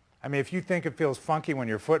 I mean, if you think it feels funky when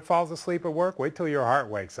your foot falls asleep at work, wait till your heart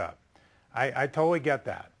wakes up. I totally get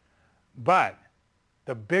that. But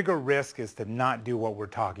the bigger risk is to not do what we're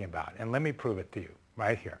talking about, and let me prove it to you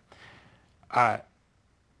right here.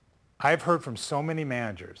 I've heard from so many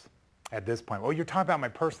managers at this point, well, you're talking about my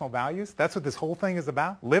personal values? That's what this whole thing is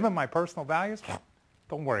about? Living my personal values?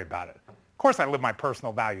 Don't worry about it. Of course I live my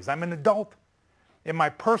personal values. I'm an adult. In my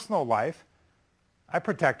personal life, I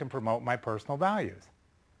protect and promote my personal values.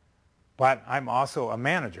 But I'm also a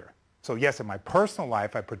manager. So yes, in my personal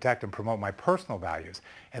life, I protect and promote my personal values.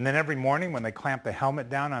 And then every morning when they clamp the helmet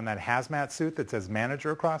down on that hazmat suit that says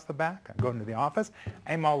manager across the back, I'm going to the office,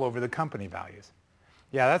 I'm all over the company values.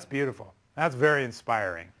 Yeah, that's beautiful. That's very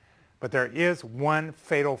inspiring. But there is one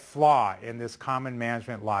fatal flaw in this common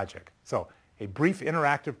management logic. So a brief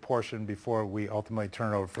interactive portion before we ultimately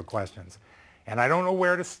turn it over for questions. And I don't know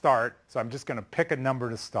where to start, so I'm just going to pick a number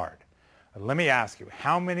to start. Let me ask you,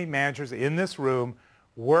 how many managers in this room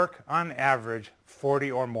work on average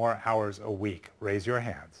 40 or more hours a week? Raise your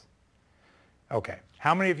hands. Okay.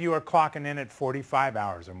 How many of you are clocking in at 45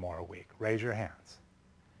 hours or more a week? Raise your hands.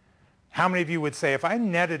 How many of you would say, if I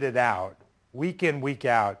netted it out, week in, week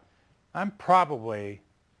out, I'm probably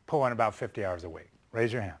pulling about 50 hours a week?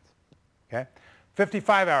 Raise your hands. Okay?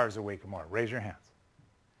 55 hours a week or more? Raise your hands.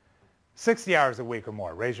 60 hours a week or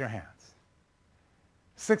more? Raise your hands.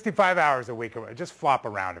 65 hours a week or more? Just flop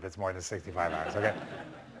around if it's more than 65 hours, okay?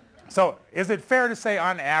 So is it fair to say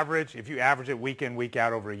on average, if you average it week in, week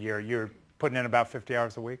out over a year, you're putting in about 50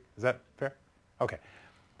 hours a week? Is that fair? Okay.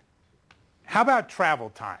 How about travel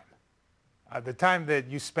time? The time that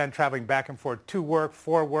you spend traveling back and forth to work,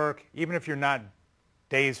 for work, even if you're not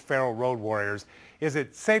days feral road warriors, is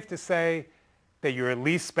it safe to say that you're at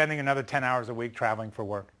least spending another 10 hours a week traveling for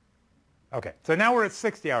work? Okay, so now we're at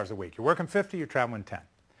 60 hours a week. You're working 50, you're traveling 10.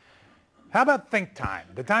 How about think time?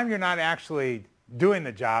 The time you're not actually doing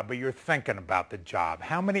the job, but you're thinking about the job.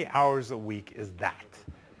 How many hours a week is that?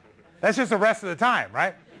 That's just the rest of the time,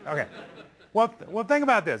 right? Okay. Well, think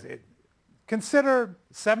about this. Consider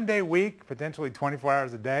 7-day week, potentially 24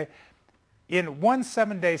 hours a day. In one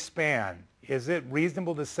 7-day span, is it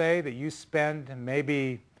reasonable to say that you spend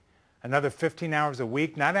maybe another 15 hours a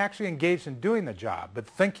week, not actually engaged in doing the job, but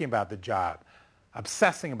thinking about the job,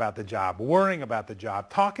 obsessing about the job, worrying about the job,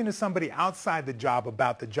 talking to somebody outside the job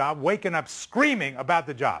about the job, waking up screaming about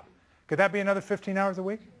the job? Could that be another 15 hours a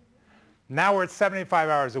week? Now we're at 75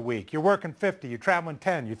 hours a week. You're working 50, you're traveling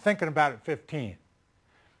 10, you're thinking about it 15.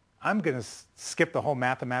 I'm going to skip the whole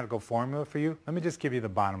mathematical formula for you. Let me just give you the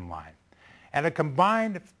bottom line. At a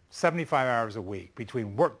combined 75 hours a week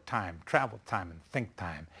between work time, travel time, and think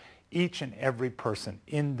time, each and every person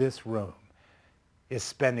in this room is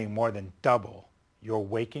spending more than double your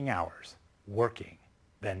waking hours working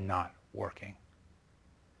than not working.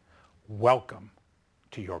 Welcome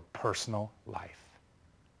to your personal life.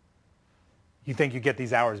 You think you get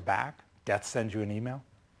these hours back? Death sends you an email?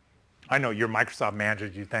 I know you're Microsoft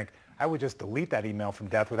managers, you think, I would just delete that email from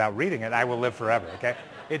Death without reading it. I will live forever, okay?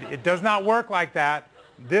 It does not work like that.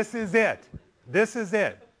 This is it. This is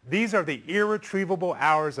it. These are the irretrievable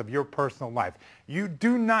hours of your personal life. You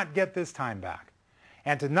do not get this time back.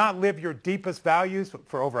 And to not live your deepest values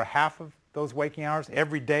for over half of those waking hours,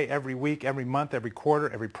 every day, every week, every month, every quarter,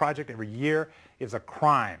 every project, every year, is a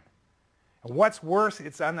crime. And what's worse,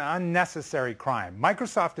 it's an unnecessary crime.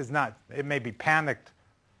 Microsoft is not, it may be panicked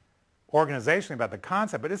organizationally about the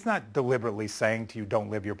concept, but it's not deliberately saying to you, don't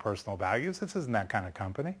live your personal values. This isn't that kind of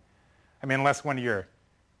company. I mean, unless one of your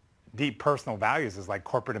deep personal values is like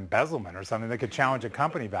corporate embezzlement or something that could challenge a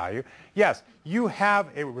company value. Yes, you have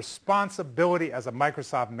a responsibility as a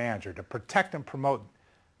Microsoft manager to protect and promote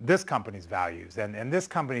this company's values and this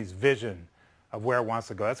company's vision of where it wants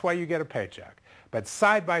to go. That's why you get a paycheck. But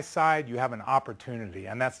side by side, you have an opportunity,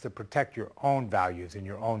 and that's to protect your own values and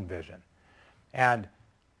your own vision. And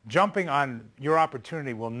jumping on your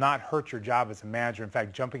opportunity will not hurt your job as a manager. In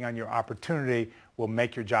fact, jumping on your opportunity will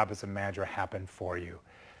make your job as a manager happen for you.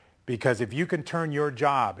 Because if you can turn your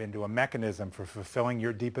job into a mechanism for fulfilling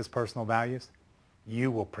your deepest personal values,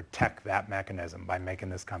 you will protect that mechanism by making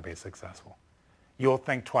this company successful. You'll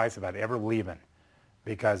think twice about ever leaving,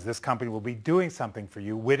 because this company will be doing something for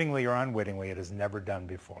you, wittingly or unwittingly, it has never done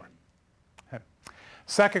before.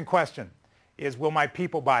 Second question is, will my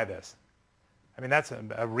people buy this? I mean, that's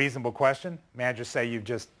a reasonable question. Managers say, you've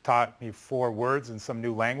just taught me 4 words in some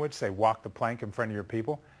new language. Say, walk the plank in front of your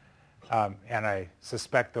people. And I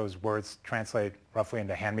suspect those words translate roughly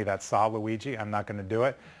into hand me that saw, Luigi. I'm not going to do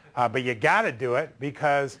it. But you got to do it,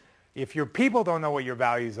 because if your people don't know what your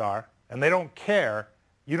values are and they don't care,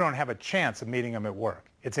 you don't have a chance of meeting them at work.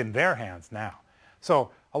 It's in their hands now.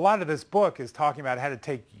 So a lot of this book is talking about how to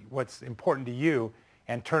take what's important to you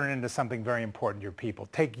and turn it into something very important to your people.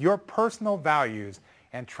 Take your personal values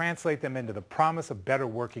and translate them into the promise of better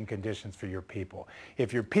working conditions for your people.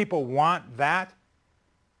 If your people want that,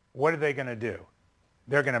 what are they going to do?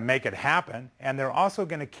 They're going to make it happen, and they're also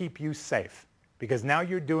going to keep you safe, because now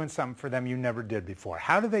you're doing something for them you never did before.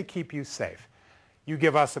 How do they keep you safe? You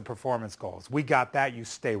give us the performance goals. We got that. You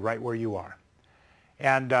stay right where you are.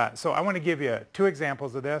 And so I want to give you 2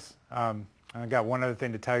 examples of this. I've got one other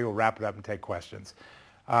thing to tell you. We'll wrap it up and take questions.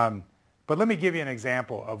 But let me give you an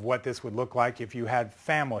example of what this would look like if you had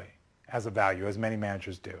family as a value, as many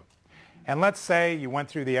managers do. And let's say you went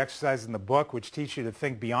through the exercises in the book which teach you to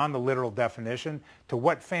think beyond the literal definition to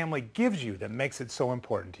what family gives you that makes it so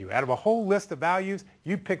important to you. Out of a whole list of values,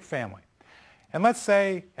 you pick family. And let's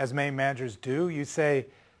say, as many managers do, you say,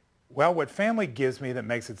 well, what family gives me that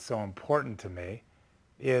makes it so important to me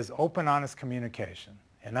is open, honest communication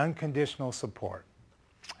and unconditional support.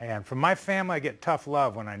 And from my family, I get tough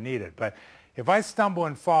love when I need it. But if I stumble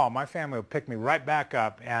and fall, my family will pick me right back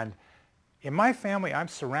up. And in my family, I'm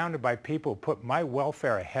surrounded by people who put my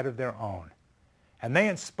welfare ahead of their own. And they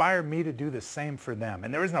inspire me to do the same for them.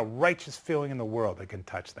 And there isn't a righteous feeling in the world that can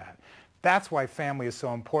touch that. That's why family is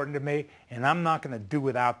so important to me, and I'm not going to do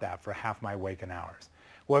without that for half my waking hours.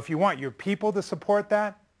 Well, if you want your people to support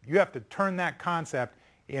that, you have to turn that concept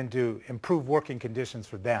into improved working conditions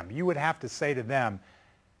for them. You would have to say to them,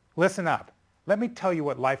 listen up, let me tell you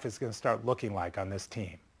what life is going to start looking like on this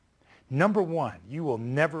team. Number 1, you will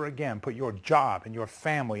never again put your job and your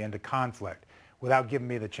family into conflict without giving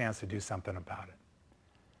me the chance to do something about it.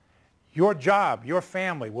 Your job, your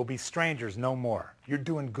family will be strangers no more. You're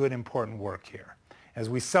doing good, important work here. As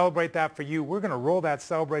we celebrate that for you, we're going to roll that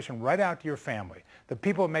celebration right out to your family. The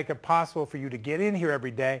people that make it possible for you to get in here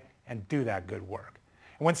every day and do that good work.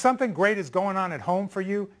 And when something great is going on at home for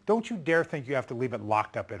you, don't you dare think you have to leave it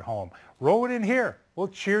locked up at home. Roll it in here. We'll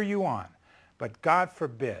cheer you on. But God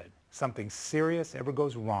forbid something serious ever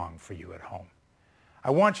goes wrong for you at home.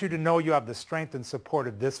 I want you to know you have the strength and support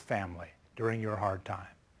of this family during your hard time,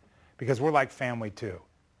 because we're like family too.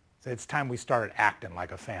 So it's time we started acting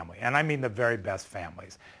like a family, and I mean the very best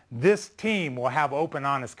families. This team will have open,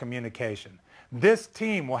 honest communication. This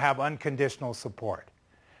team will have unconditional support.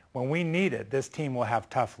 When we need it, this team will have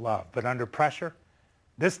tough love. But under pressure,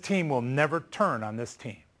 this team will never turn on this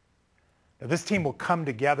team. Now, this team will come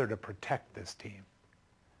together to protect this team,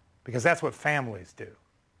 because that's what families do.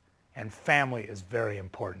 And family is very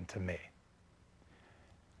important to me.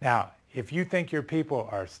 Now, if you think your people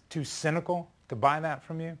are too cynical to buy that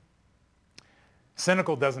from you,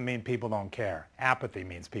 cynical doesn't mean people don't care. Apathy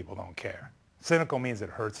means people don't care. Cynical means it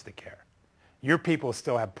hurts to care. your people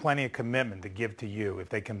still have plenty of commitment to give to you if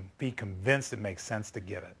they can be convinced it makes sense to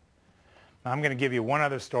give it. Now, I'm going to give you one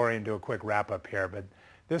other story and do a quick wrap-up here, but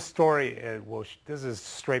this story, this is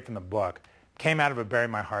straight from the book, came out of a Bury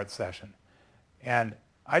My Heart session. And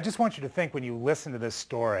I just want you to think when you listen to this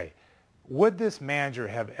story, would this manager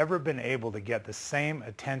have ever been able to get the same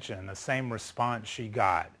attention and the same response she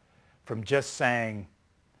got from just saying,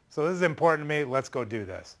 so this is important to me, let's go do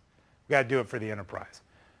this. We've got to do it for the enterprise.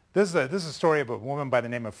 This is a story of a woman by the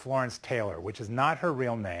name of Florence Taylor, which is not her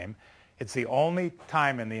real name. It's the only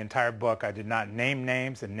time in the entire book I did not name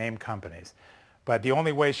names and name companies. But the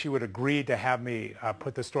only way she would agree to have me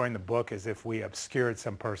put the story in the book is if we obscured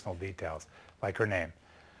some personal details, like her name.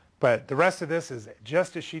 But the rest of this is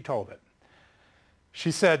just as she told it.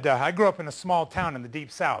 She said, I grew up in a small town in the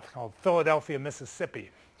deep south called Philadelphia,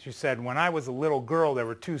 Mississippi. She said, when I was a little girl, there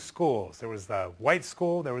were two schools. There was the white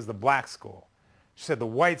school, there was the black school. She said the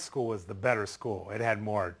white school was the better school. It had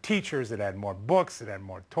more teachers, it had more books, it had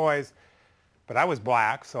more toys. But I was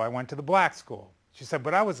black, so I went to the black school. She said,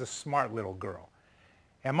 but I was a smart little girl.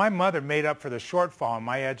 And my mother made up for the shortfall in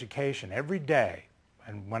my education every day.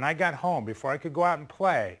 And when I got home, before I could go out and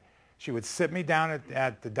play, she would sit me down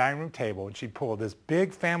at the dining room table and she'd pull this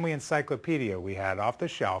big family encyclopedia we had off the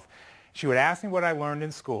shelf. She would ask me what I learned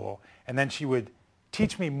in school, and then she would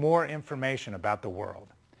teach me more information about the world.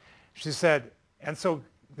 She said, and so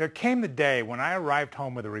there came the day when I arrived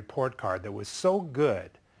home with a report card that was so good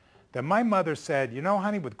that my mother said, you know,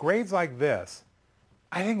 honey, with grades like this,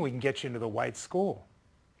 I think we can get you into the white school.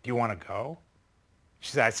 Do you want to go?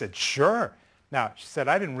 I said, sure. Now, she said,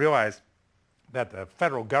 I didn't realize that the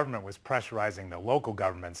federal government was pressurizing the local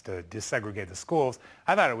governments to desegregate the schools.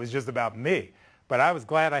 I thought it was just about me, but I was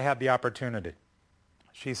glad I had the opportunity.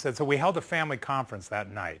 She said, so we held a family conference that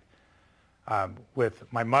night with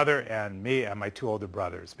my mother and me and my two older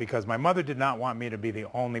brothers, because my mother did not want me to be the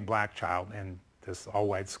only black child in this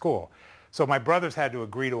all-white school. So my brothers had to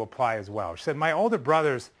agree to apply as well. She said, my older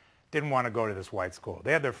brothers didn't want to go to this white school.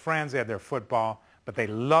 They had their friends, they had their football, but they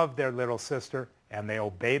loved their little sister and they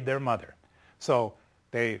obeyed their mother. So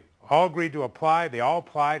they all agreed to apply, they all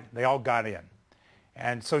applied, they all got in.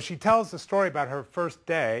 And so she tells the story about her first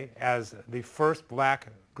day as the first black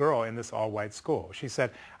girl in this all-white school. She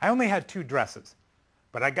said, I only had 2 dresses,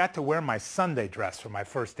 but I got to wear my Sunday dress for my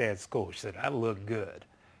first day at school. She said, I look good.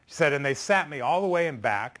 She said, and they sat me all the way in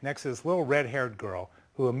back next to this little red-haired girl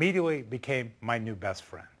who immediately became my new best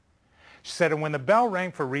friend. She said, and when the bell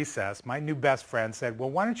rang for recess, my new best friend said, well,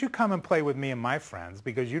 why don't you come and play with me and my friends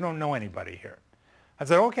because you don't know anybody here. I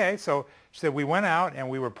said, okay. So she said, we went out and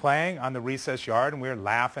we were playing on the recess yard and we were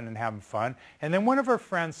laughing and having fun. And then one of her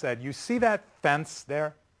friends said, you see that fence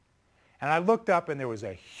there? And I looked up and there was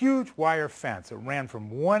a huge wire fence that ran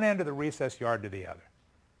from one end of the recess yard to the other.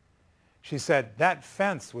 She said, that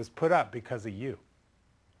fence was put up because of you.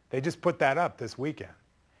 They just put that up this weekend.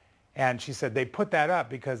 And she said they put that up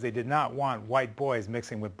because they did not want white boys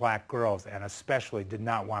mixing with black girls, and especially did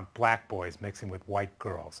not want black boys mixing with white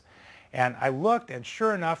girls. And I looked, and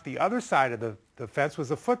sure enough, the other side of the fence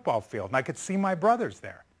was a football field, and I could see my brothers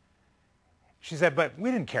there. She said, but we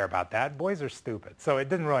didn't care about that. Boys are stupid, so it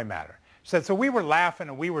didn't really matter. She said, so we were laughing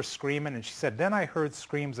and we were screaming, and she said, then I heard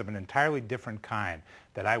screams of an entirely different kind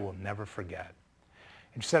that I will never forget.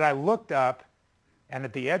 And she said, I looked up, and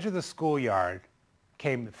at the edge of the schoolyard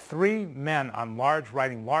came 3 men on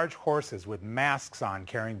riding large horses with masks on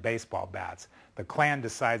carrying baseball bats. The Klan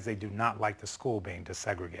decides they do not like the school being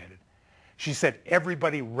desegregated. She said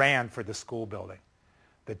everybody ran for the school building.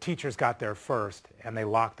 The teachers got there first, and they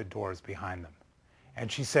locked the doors behind them.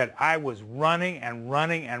 And she said, I was running and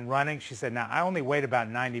running and running. She said, now, I only weighed about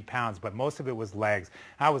 90 pounds, but most of it was legs.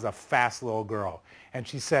 I was a fast little girl. And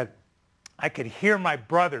she said, I could hear my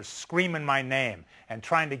brothers screaming my name and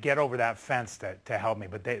trying to get over that fence to help me,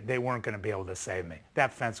 but they weren't going to be able to save me.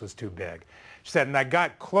 That fence was too big. She said, and I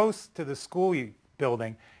got close to the school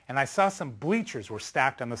building, and I saw some bleachers were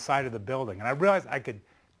stacked on the side of the building, and I realized I could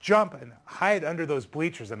jump and hide under those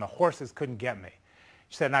bleachers, and the horses couldn't get me.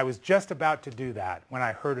 She said, and I was just about to do that when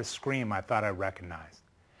I heard a scream I thought I recognized.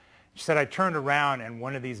 She said, I turned around, and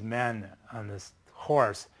one of these men on this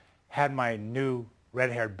horse had my new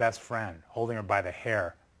red-haired best friend holding her by the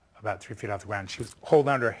hair about 3 feet off the ground. She was holding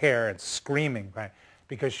on to her hair and screaming, right,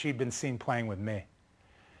 because she'd been seen playing with me.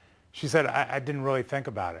 She said, I didn't really think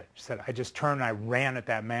about it. She said, I just turned and I ran at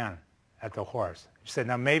that man, at the horse. She said,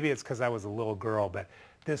 now maybe it's because I was a little girl, but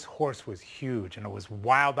this horse was huge and it was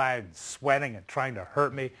wild-eyed and sweating and trying to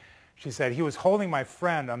hurt me. She said, he was holding my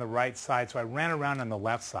friend on the right side, so I ran around on the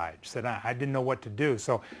left side. She said, I didn't know what to do.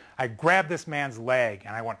 So I grabbed this man's leg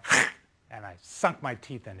and I went, and I sunk my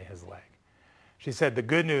teeth into his leg. She said, the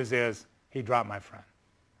good news is he dropped my friend.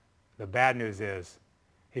 The bad news is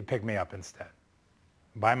he picked me up instead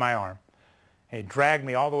by my arm. And he dragged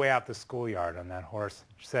me all the way out the schoolyard on that horse.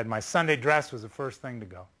 She said, my Sunday dress was the first thing to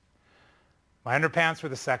go. My underpants were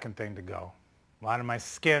the second thing to go. A lot of my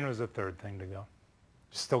skin was the third thing to go.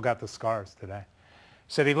 Still got the scars today.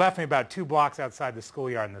 She said, he left me about 2 blocks outside the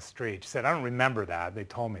schoolyard in the street. She said, I don't remember that. They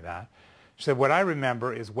told me that. She said, what I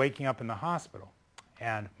remember is waking up in the hospital.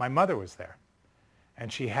 And my mother was there.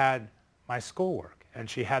 And she had my schoolwork. And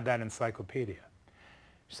she had that encyclopedia.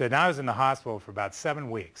 She said, now I was in the hospital for about 7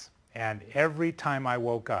 weeks. And every time I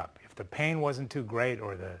woke up, if the pain wasn't too great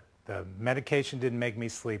or the medication didn't make me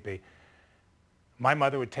sleepy, my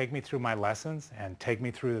mother would take me through my lessons and take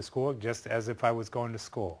me through the school just as if I was going to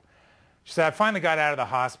school. She said, I finally got out of the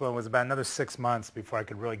hospital. It was about another 6 months before I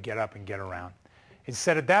could really get up and get around. He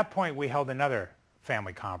said, at that point, we held another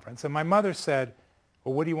family conference. And my mother said,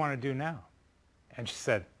 well, what do you want to do now? And she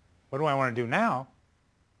said, what do I want to do now?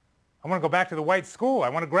 I want to go back to the white school. I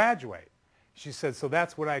want to graduate. She said, so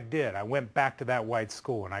that's what I did. I went back to that white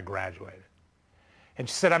school and I graduated. And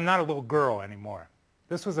she said, I'm not a little girl anymore.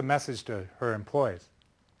 This was a message to her employees.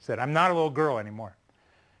 She said, I'm not a little girl anymore.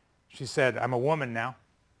 She said, I'm a woman now.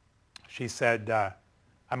 She said,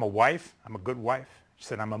 I'm a wife. I'm a good wife. She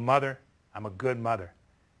said, I'm a mother. I'm a good mother.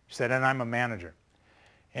 She said, and I'm a manager.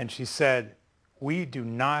 And she said, we do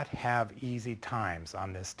not have easy times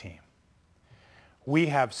on this team. We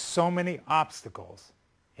have so many obstacles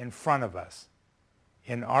in front of us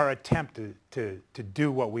in our attempt to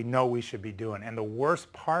do what we know we should be doing. And the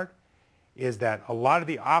worst part is that a lot of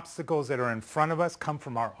the obstacles that are in front of us come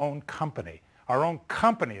from our own company. Our own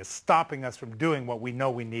company is stopping us from doing what we know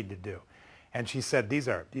we need to do. And she said, these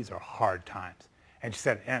are hard times. And she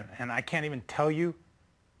said, and I can't even tell you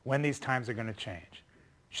when these times are going to change.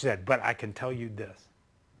 She said, but I can tell you this.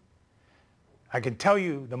 I can tell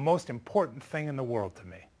you the most important thing in the world to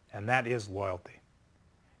me, and that is loyalty.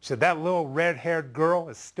 She said, that little red-haired girl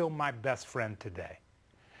is still my best friend today.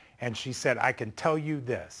 And she said, I can tell you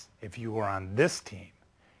this, if you are on this team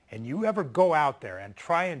and you ever go out there and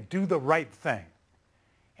try and do the right thing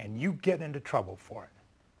and you get into trouble for it,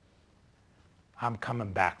 I'm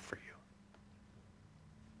coming back for you.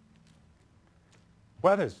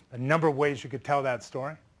 Well, there's a number of ways you could tell that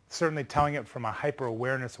story. Certainly telling it from a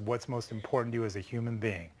hyper-awareness of what's most important to you as a human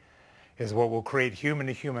being is what will create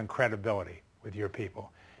human-to-human credibility with your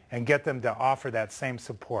people and get them to offer that same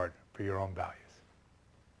support for your own values.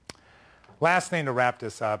 Last thing to wrap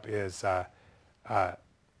this up is the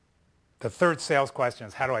third sales question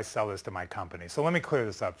is, how do I sell this to my company? So let me clear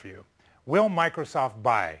this up for you. Will Microsoft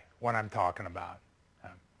buy what I'm talking about?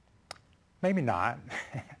 Maybe not.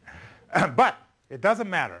 But it doesn't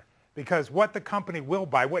matter, because what the company will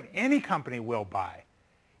buy, what any company will buy,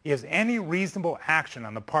 is any reasonable action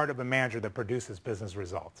on the part of a manager that produces business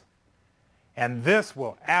results. And this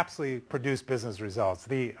will absolutely produce business results.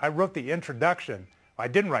 I wrote the introduction. I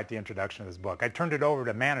didn't write the introduction of this book. I turned it over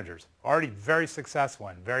to managers, already very successful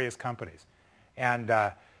in various companies. And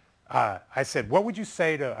I said, what would you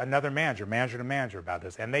say to another manager to manager about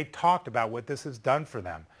this? And they talked about what this has done for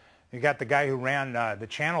them. You got the guy who ran the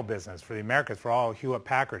channel business for the Americas for all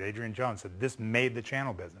Hewlett-Packard, Adrian Jones, said this made the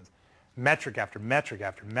channel business. Metric after metric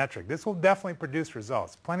after metric. This will definitely produce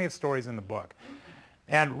results. Plenty of stories in the book.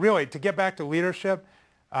 And really, to get back to leadership,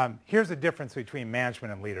 here's the difference between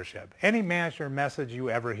management and leadership. Any manager message you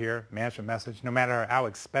ever hear, management message, no matter how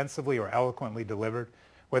expensively or eloquently delivered,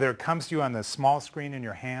 whether it comes to you on the small screen in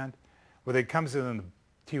your hand, whether it comes to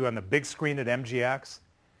you on the big screen at MGX,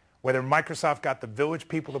 whether Microsoft got the Village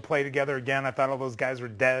people to play together again, I thought all those guys were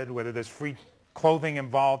dead, whether there's free clothing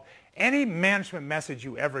involved, any management message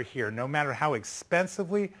you ever hear, no matter how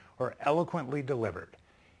expensively or eloquently delivered,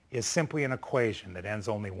 is simply an equation that ends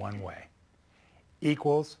only one way.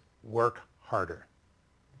 Equals work harder.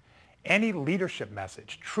 Any leadership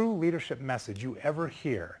message, true leadership message you ever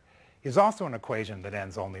hear is also an equation that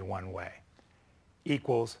ends only one way.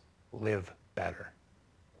 Equals live better.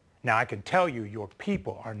 Now, I can tell you your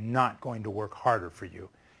people are not going to work harder for you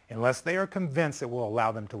unless they are convinced it will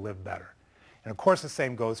allow them to live better. And of course, the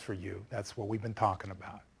same goes for you. That's what we've been talking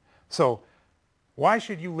about. So why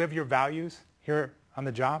should you live your values here on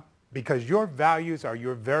the job? Because your values are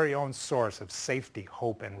your very own source of safety,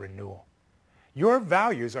 hope, and renewal. Your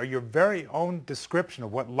values are your very own description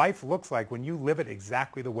of what life looks like when you live it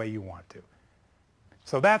exactly the way you want to.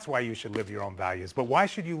 So that's why you should live your own values. But why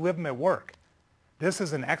should you live them at work? This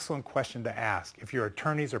is an excellent question to ask if your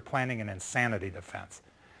attorneys are planning an insanity defense.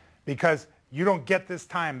 Because you don't get this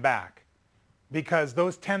time back. Because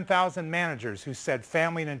those 10,000 managers who said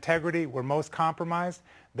family and integrity were most compromised,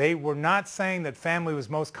 They were not saying that family was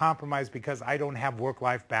most compromised because I don't have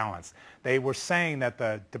work-life balance. They were saying that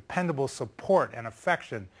the dependable support and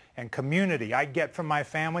affection and community I get from my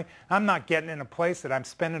family, I'm not getting in a place that I'm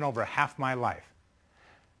spending over half my life.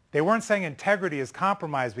 They weren't saying integrity is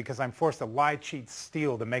compromised because I'm forced to lie, cheat,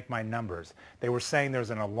 steal to make my numbers. They were saying there's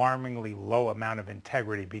an alarmingly low amount of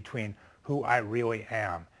integrity between who I really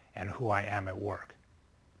am and who I am at work.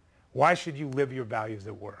 Why should you live your values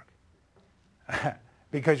at work?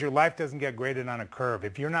 Because your life doesn't get graded on a curve.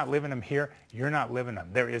 If you're not living them here, you're not living them.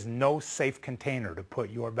 There is no safe container to put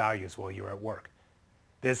your values while you're at work.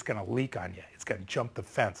 This is going to leak on you. It's going to jump the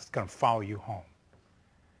fence. It's going to follow you home.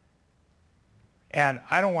 And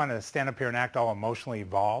I don't want to stand up here and act all emotionally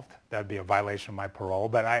evolved. That would be a violation of my parole.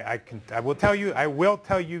 But I will tell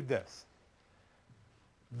you this.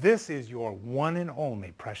 This is your one and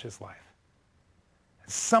only precious life.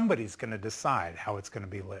 Somebody's going to decide how it's going to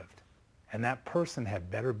be lived. And that person had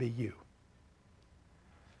better be you.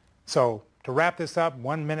 So to wrap this up,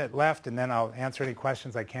 1 minute left, and then I'll answer any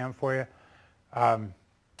questions I can for you. I'm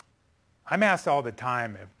asked all the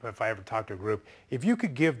time, if I ever talk to a group, if you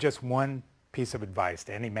could give just one piece of advice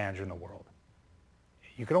to any manager in the world,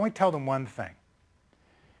 you could only tell them one thing.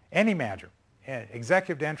 Any manager,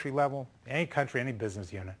 executive to entry level, any country, any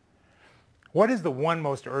business unit, what is the one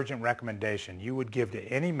most urgent recommendation you would give to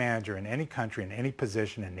any manager in any country, in any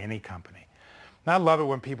position, in any company? And I love it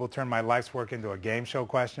when people turn my life's work into a game show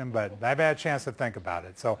question, but I've had a chance to think about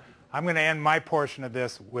it. So I'm going to end my portion of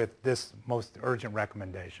this with this most urgent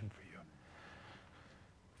recommendation for you.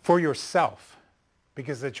 For yourself,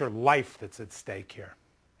 because it's your life that's at stake here.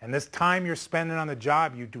 And this time you're spending on the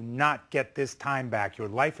job, you do not get this time back. Your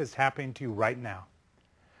life is happening to you right now.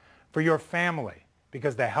 For your family,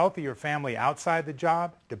 because the health of your family outside the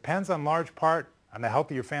job depends in large part on the health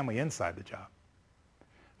of your family inside the job.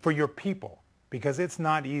 For your people, because it's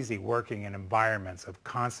not easy working in environments of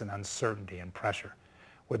constant uncertainty and pressure,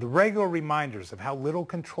 with regular reminders of how little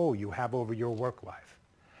control you have over your work life.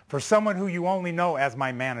 For someone who you only know as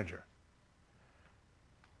my manager.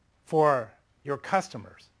 For your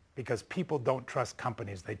customers, because people don't trust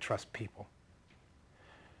companies, they trust people.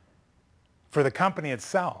 For the company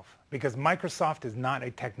itself, because Microsoft is not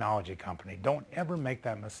a technology company. Don't ever make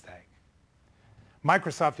that mistake.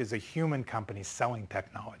 Microsoft is a human company selling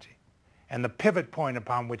technology. And the pivot point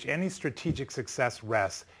upon which any strategic success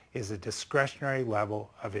rests is a discretionary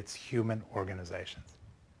level of its human organizations.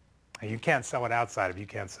 And you can't sell it outside if you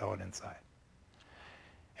can't sell it inside.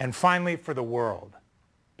 And finally, for the world,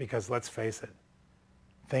 because let's face it,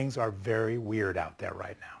 things are very weird out there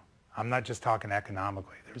right now. I'm not just talking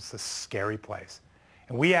economically. There's a scary place.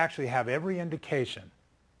 And we actually have every indication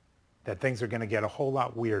that things are going to get a whole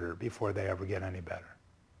lot weirder before they ever get any better.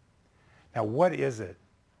 Now, what is it?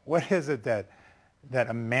 What is it that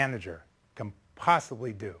a manager can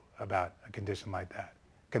possibly do about a condition like that?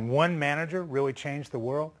 Can one manager really change the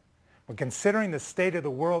world? Well, considering the state of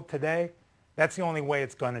the world today, that's the only way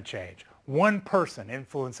it's going to change. One person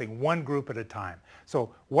influencing one group at a time.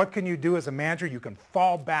 So what can you do as a manager? You can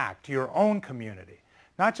fall back to your own community.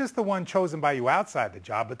 Not just the one chosen by you outside the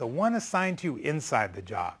job, but the one assigned to you inside the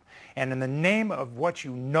job. And in the name of what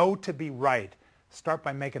you know to be right, start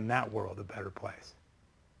by making that world a better place.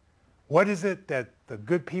 What is it that the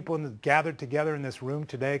good people gathered together in this room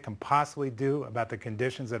today can possibly do about the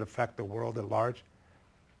conditions that affect the world at large?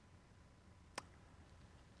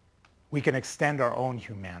 We can extend our own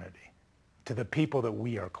humanity to the people that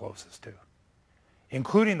we are closest to,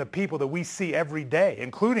 including the people that we see every day,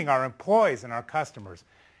 including our employees and our customers.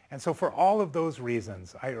 And so for all of those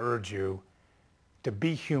reasons, I urge you to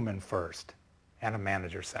be human first and a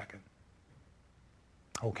manager second.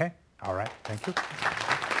 Okay? All right. Thank you.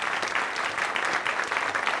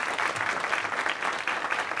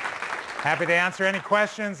 Happy to answer any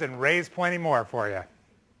questions and raise plenty more for you.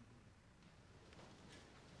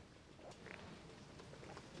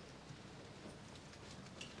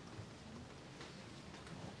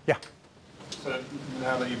 Yeah. So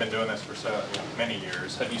now that you've been doing this for so many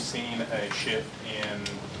years, have you seen a shift in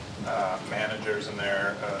managers and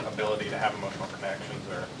their ability to have emotional connections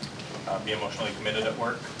or be emotionally committed at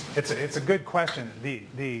work? It's a good question.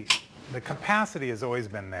 The capacity has always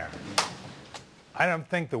been there. I don't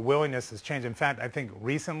think the willingness has changed. In fact, I think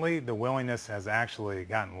recently the willingness has actually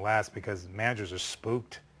gotten less because managers are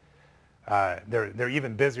spooked. They're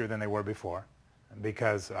even busier than they were before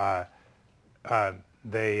because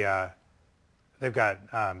they've got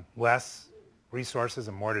less resources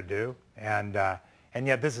and more to do, and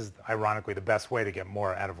yet this is ironically the best way to get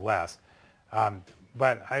more out of less.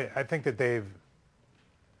 But I think that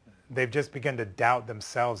they've just begun to doubt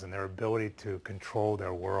themselves and their ability to control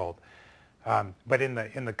their world. But in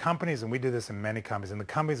the companies, and we do this in many companies, in the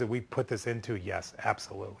companies that we put this into, yes,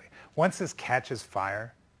 absolutely. Once this catches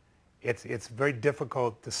fire, it's very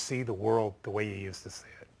difficult to see the world the way you used to see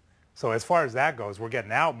it. So as far as that goes, we're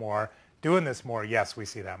getting out more, doing this more, yes, we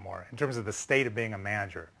see that more. In terms of the state of being a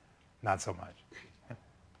manager, not so much.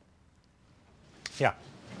 Yeah?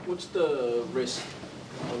 What's the risk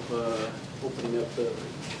of opening up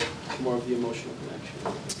more of the emotional connection?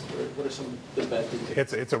 What are some of the bad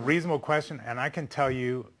things? It's a reasonable question, and I can tell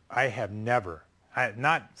you I have never,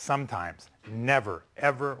 not sometimes, never,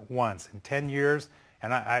 ever once in 10 years,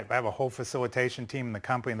 and I have a whole facilitation team in the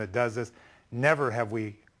company that does this, never have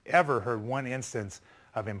we ever heard one instance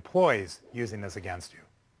of employees using this against you.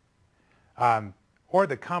 Or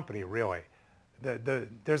the company, really.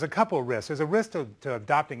 There's a couple of risks. There's a risk to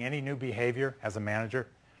adopting any new behavior as a manager.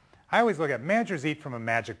 I always look at managers eat from a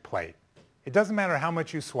magic plate. It doesn't matter how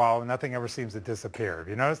much you swallow, nothing ever seems to disappear. Have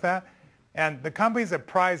you noticed that? And the companies that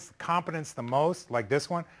prize competence the most, like this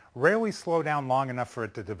one, rarely slow down long enough for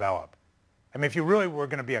it to develop. I mean, if you really were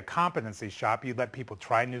going to be a competency shop, you'd let people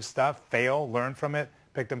try new stuff, fail, learn from it,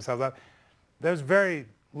 pick themselves up. There's very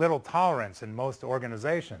little tolerance in most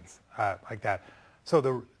organizations like that. So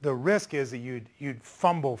the risk is that you'd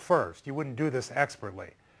fumble first. You wouldn't do this expertly.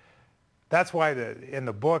 That's why in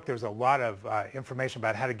the book there's a lot of information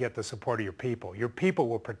about how to get the support of your people. Your people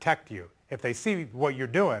will protect you. If they see what you're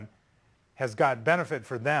doing has got benefit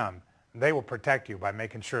for them, they will protect you by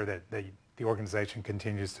making sure that the organization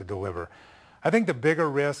continues to deliver. I think the bigger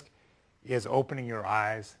risk is opening your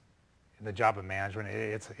eyes in the job of management.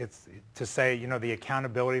 It's to say, you know, the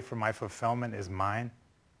accountability for my fulfillment is mine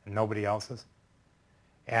and nobody else's.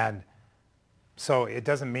 And so it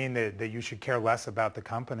doesn't mean that you should care less about the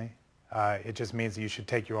company. It just means that you should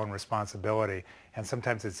take your own responsibility. And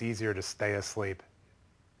sometimes it's easier to stay asleep.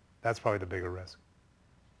 That's probably the bigger risk.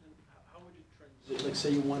 How would you transition? Like,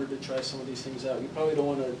 say you wanted to try some of these things out. You probably don't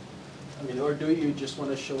want to, I mean, or do you just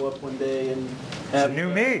want to show up one day and have the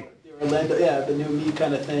new me? The new me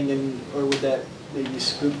kind of thing, or would that maybe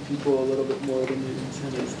spook people a little bit more than you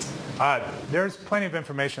intended? There's plenty of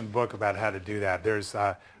information in the book about how to do that. There's,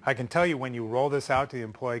 I can tell you when you roll this out to the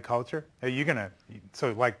employee culture, you're going to,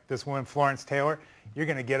 so like this woman, Florence Taylor, you're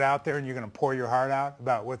going to get out there and you're going to pour your heart out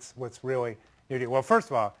about what's really needed. Well, first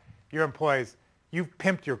of all, your employees, you've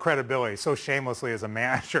pimped your credibility so shamelessly as a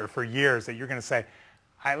manager for years that you're going to say,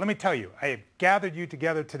 let me tell you, I have gathered you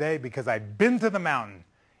together today because I've been to the mountain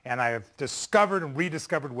and I have discovered and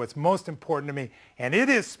rediscovered what's most important to me, and it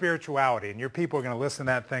is spirituality. And your people are going to listen to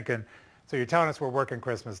that thinking, so you're telling us we're working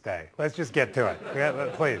Christmas Day. Let's just get to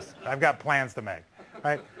it. Please. I've got plans to make.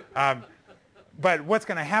 Right? But what's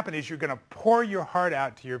going to happen is you're going to pour your heart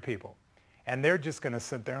out to your people, and they're just going to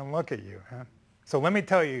sit there and look at you. Huh? So let me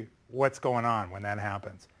tell you what's going on when that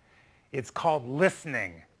happens. It's called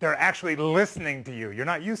listening. They're actually listening to you. You're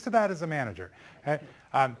not used to that as a manager. Right?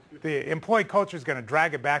 The employee culture is going to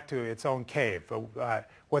drag it back to its own cave.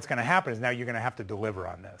 What's going to happen is now you're going to have to deliver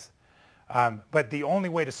on this. But the only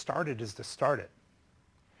way to start it is to start it.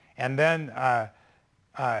 And then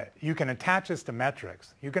you can attach this to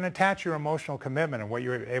metrics. You can attach your emotional commitment and what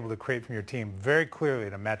you're able to create from your team very clearly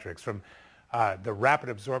to metrics, from the rapid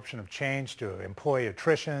absorption of change to employee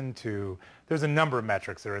attrition to, there's a number of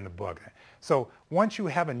metrics that are in the book. So once you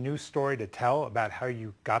have a new story to tell about how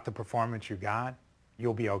you got the performance you got,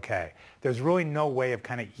 you'll be okay. There's really no way of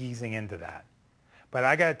kind of easing into that. But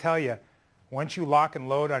I got to tell you, once you lock and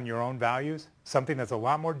load on your own values, something that's a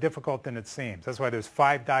lot more difficult than it seems. That's why there's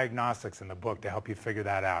 5 diagnostics in the book to help you figure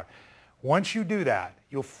that out. Once you do that,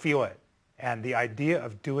 you'll feel it. And the idea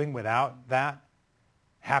of doing without that,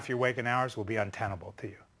 half your waking hours will be untenable to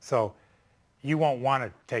you. So you won't want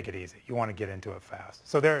to take it easy. You want to get into it fast.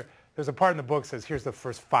 So there's a part in the book that says, here's the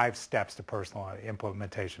first 5 steps to personal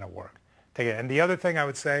implementation at work. Take it. And the other thing I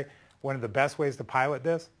would say, one of the best ways to pilot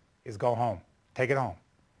this is go home. Take it home.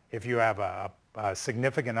 If you have a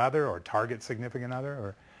significant other or target significant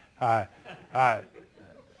other, or how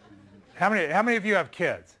many of you have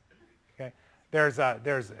kids? Okay, there's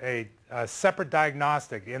a separate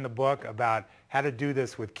diagnostic in the book about how to do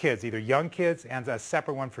this with kids, either young kids and a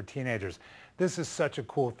separate one for teenagers. This is such a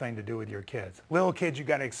cool thing to do with your kids. Little kids, you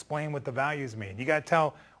got to explain what the values mean. You got to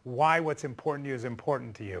tell why what's important to you is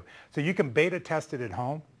important to you. So you can beta test it at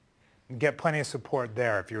home and get plenty of support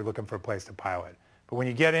there if you're looking for a place to pilot. But when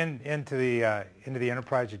you get into the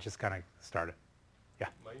enterprise, you just kind of start it. Yeah.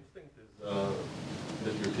 My instinct is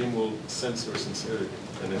that your team will sense your sincerity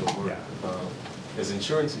and it'll work. Yeah. As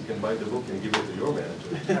insurance, you can buy the book and give it to your manager.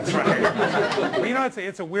 That's right. Well, you know,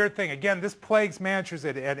 it's a weird thing. Again, this plagues managers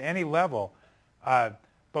at any level. But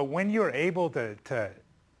when you're able to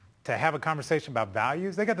have a conversation about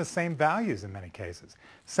values, they got the same values in many cases,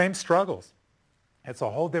 same struggles. It's a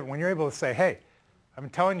whole different, when you're able to say, hey, I'm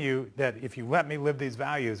telling you that if you let me live these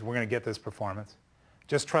values, we're going to get this performance.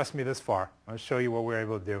 Just trust me this far. I'll show you what we're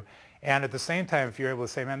able to do. And at the same time, if you're able to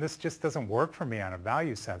say, man, this just doesn't work for me on a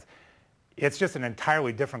value sense, it's just an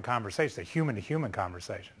entirely different conversation, it's a human-to-human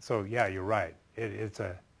conversation. So yeah, you're right.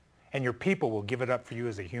 And your people will give it up for you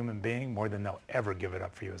as a human being more than they'll ever give it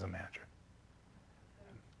up for you as a manager.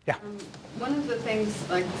 Yeah. One of the things,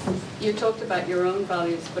 like you talked about your own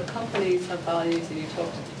values, but companies have values, and you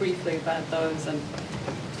talked briefly about those, and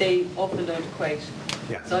they often don't equate.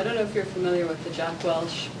 Yes. So I don't know if you're familiar with the Jack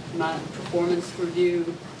Welch performance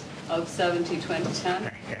review of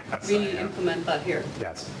 70-20-10. Yes, really implement that here.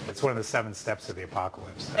 Yes. It's one of the 7 steps of the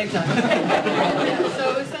apocalypse. Exactly. Yeah.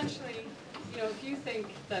 So essentially, if you think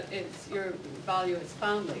that your value is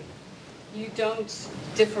family, you don't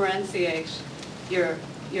differentiate your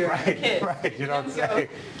kid. Right, you don't say.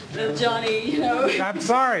 Little Johnny, I'm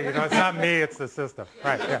sorry, it's not me, it's the system.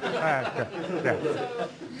 Right, yeah.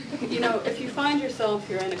 So, if you find yourself,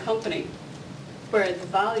 you're in a company where the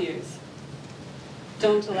values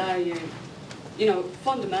don't allow you,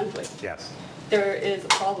 fundamentally, yes, there is a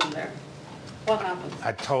problem there. What happens?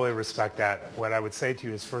 I totally respect that. What I would say to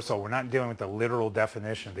you is, first of all, we're not dealing with the literal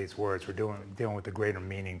definition of these words. We're dealing with the greater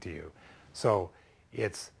meaning to you. So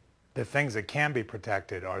it's the things that can be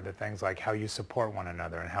protected are the things like how you support one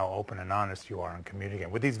another and how open and honest you are in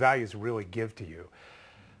communicating. What these values really give to you.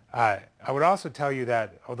 I would also tell you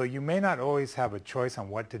that although you may not always have a choice on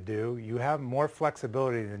what to do, you have more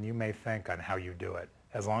flexibility than you may think on how you do it,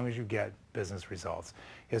 as long as you get business results.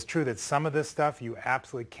 It's true that some of this stuff you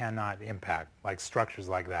absolutely cannot impact, like structures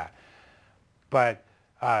like that. But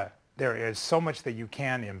there is so much that you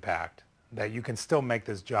can impact that you can still make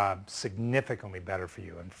this job significantly better for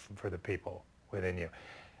you and for the people within you,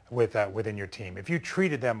 within your team. If you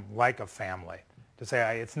treated them like a family, to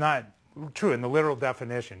say it's not true in the literal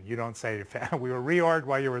definition. You don't say, we were reorged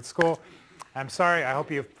while you were at school. I'm sorry, I hope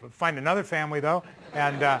you find another family though.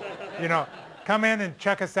 And, come in and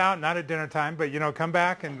check us out, not at dinner time, but, come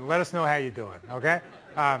back and let us know how you're doing, okay?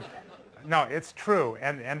 No, it's true.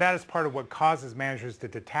 And that is part of what causes managers to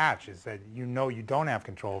detach, is that you don't have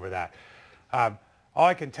control over that. All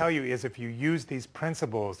I can tell you is if you use these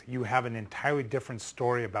principles, you have an entirely different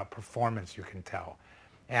story about performance you can tell.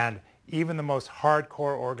 And even the most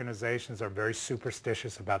hardcore organizations are very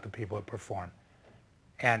superstitious about the people that perform.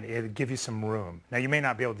 And it'll give you some room. Now, you may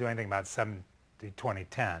not be able to do anything about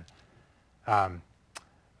 70-20-10,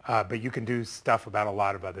 but you can do stuff about a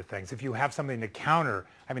lot of other things. If you have something to counter,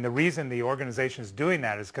 the reason the organization is doing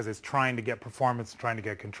that is because it's trying to get performance and trying to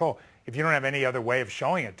get control. If you don't have any other way of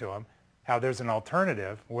showing it to them, how there's an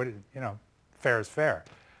alternative, fair is fair.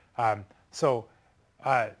 There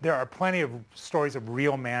are plenty of stories of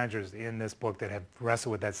real managers in this book that have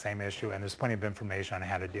wrestled with that same issue, and there's plenty of information on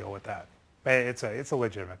how to deal with that. But it's a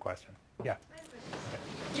legitimate question. Yeah.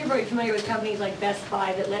 You're very familiar with companies like Best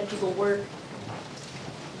Buy that let people work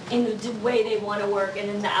in the way they want to work and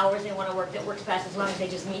in the hours they want to work that works best as long as they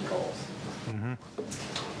just meet goals. Mm-hmm.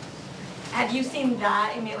 Have you seen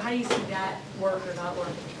that? How do you see that work or not work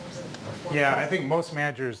in terms of performance? Yeah, I think most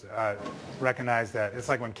managers recognize that. It's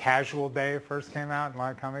like when Casual Day first came out in a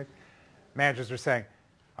lot of companies. Managers were saying,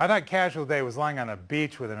 I thought Casual Day was lying on a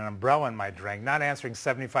beach with an umbrella in my drink, not answering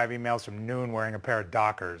 75 emails from noon wearing a pair of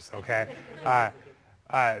Dockers, okay?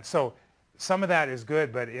 So some of that is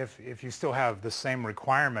good, but if you still have the same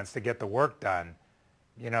requirements to get the work done,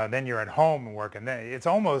 then you're at home and working. It's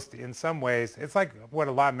almost, in some ways, it's like what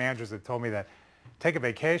a lot of managers have told me, that take a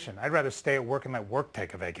vacation. I'd rather stay at work and let work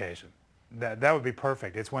take a vacation. That would be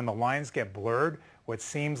perfect. It's when the lines get blurred, what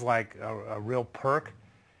seems like a real perk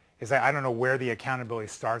is that I don't know where the accountability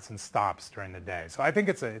starts and stops during the day. So I think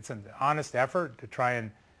it's an honest effort to try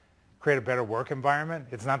and create a better work environment.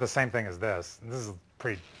 It's not the same thing as this. This is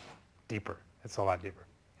pretty deeper. It's a lot deeper.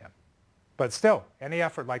 Yeah. But still, any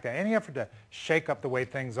effort like that, any effort to shake up the way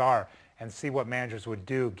things are and see what managers would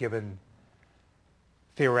do given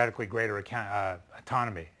theoretically greater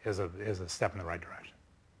autonomy is a step in the right direction.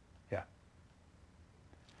 Yeah.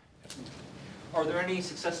 Are there any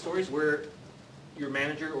success stories where your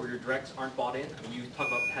manager or your directs aren't bought in? You talk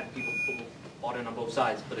about having people bought in on both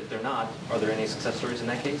sides, but if they're not, are there any success stories in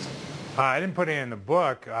that case? I didn't put it in the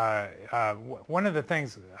book. One of the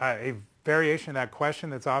things, a variation of that question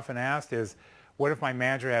that's often asked is, what if my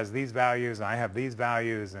manager has these values and I have these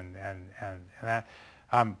values and that?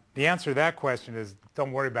 The answer to that question is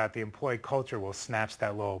don't worry about it. The employee culture will snatch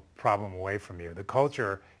that little problem away from you. The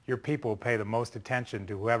culture, your people will pay the most attention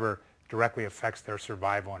to whoever directly affects their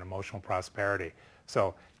survival and emotional prosperity.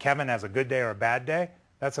 So Kevin has a good day or a bad day,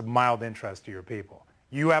 that's of mild interest to your people.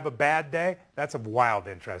 You have a bad day, that's of wild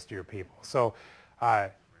interest to your people. So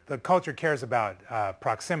the culture cares about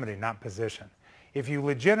proximity, not position. If you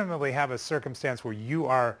legitimately have a circumstance where you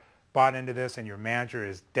are bought into this and your manager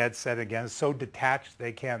is dead set against, so detached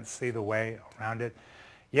they can't see the way around it,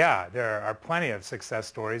 yeah, there are plenty of success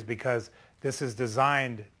stories because this is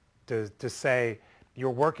designed to say you're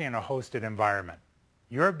working in a hosted environment.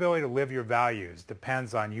 Your ability to live your values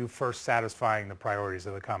depends on you first satisfying the priorities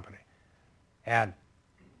of the company. And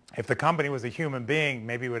if the company was a human being,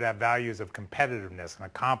 maybe it would have values of competitiveness and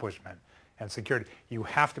accomplishment and security. You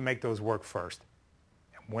have to make those work first.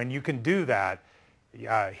 And when you can do that,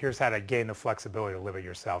 here's how to gain the flexibility to live it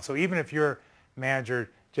yourself. So even if your manager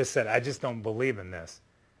just said, I just don't believe in this,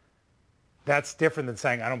 that's different than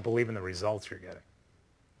saying, I don't believe in the results you're getting.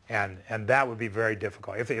 And that would be very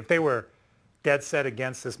difficult. If they were dead set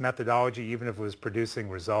against this methodology, even if it was producing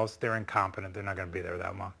results, they're incompetent. They're not going to be there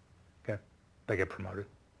that long. Okay? They get promoted.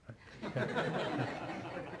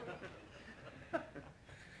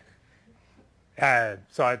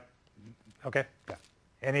 Okay. Yeah.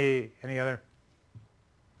 Any other?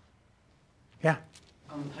 Yeah.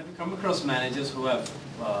 Have you come across managers who have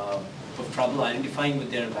trouble identifying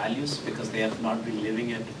with their values because they have not been living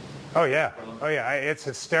it? Oh yeah. Oh yeah. It's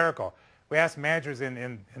hysterical. We asked managers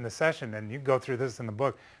in the session, and you go through this in the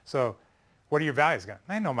book. So, what are your values?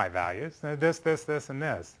 I know my values. This, and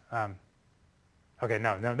this. Okay,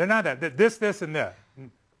 no, they're not that. This, and this.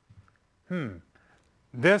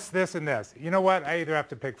 This, and this. You know what? I either have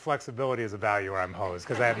to pick flexibility as a value or I'm hosed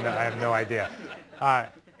because I have no idea. My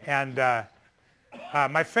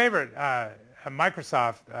favorite,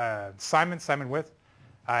 Microsoft, Simon With,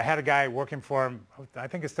 had a guy working for him, I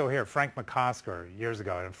think he's still here, Frank McCosker, years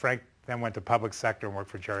ago. And Frank then went to public sector and worked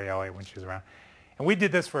for Jerry Elliott when she was around. And we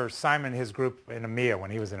did this for Simon and his group in EMEA when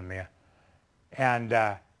he was in EMEA. And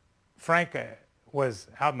Frank was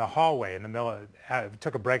out in the hallway in the middle of,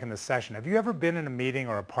 took a break in the session. Have you ever been in a meeting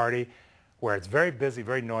or a party where it's very busy,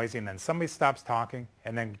 very noisy, and then somebody stops talking,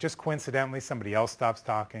 and then just coincidentally somebody else stops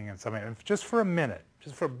talking, and just for a minute,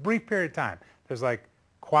 just for a brief period of time, there's like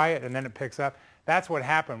quiet, and then it picks up. That's what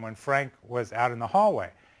happened when Frank was out in the hallway.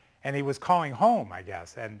 And he was calling home, I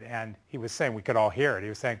guess, and he was saying, we could all hear it, he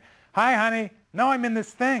was saying, hi, honey, no, I'm in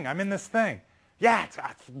this thing. Yeah,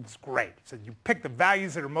 it's great. He said, you pick the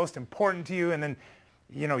values that are most important to you, and then,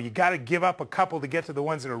 you got to give up a couple to get to the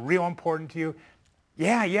ones that are real important to you.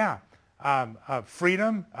 Yeah.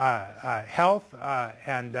 Freedom, health,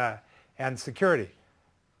 and security.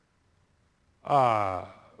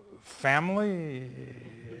 Family,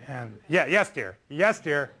 and yes, dear.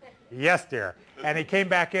 And he came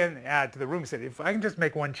back in to the room and said, if I can just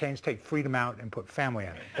make one change, take freedom out and put family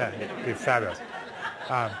in it, that'd be fabulous.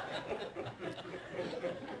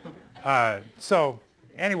 So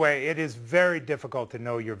anyway, it is very difficult to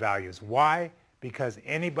know your values. Why? Because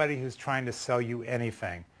anybody who's trying to sell you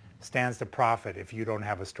anything stands to profit if you don't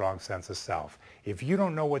have a strong sense of self. If you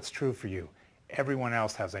don't know what's true for you, everyone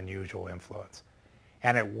else has unusual influence.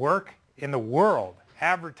 And at work, in the world,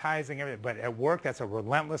 advertising, everything, but at work, that's a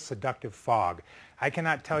relentless, seductive fog. I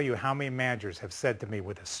cannot tell you how many managers have said to me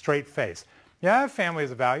with a straight face, yeah, I have family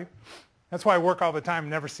as a value. That's why I work all the time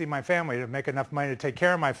and never see my family to make enough money to take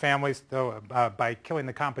care of my families though, by killing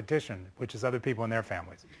the competition, which is other people and their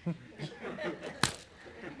families.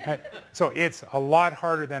 Right? So it's a lot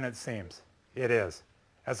harder than it seems. It is.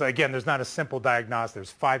 As again, there's not a simple diagnostic. There's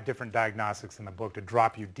 5 different diagnostics in the book to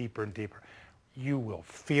drop you deeper and deeper. You will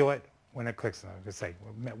feel it when it clicks. Just say,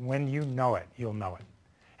 when you know it, you'll know it.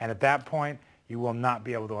 And at that point, you will not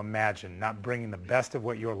be able to imagine not bringing the best of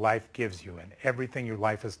what your life gives you and everything your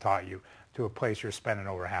life has taught you to a place you're spending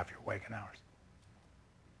over half your waking hours.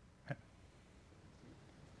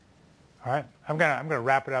 All right, I'm gonna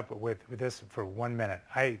wrap it up with this for 1 minute.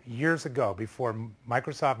 Years ago, before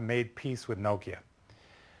Microsoft made peace with Nokia,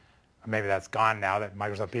 maybe that's gone now that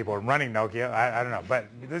Microsoft people are running Nokia, I don't know, but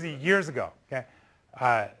this is years ago, okay?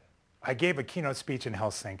 I gave a keynote speech in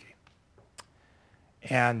Helsinki.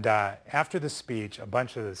 And after the speech, a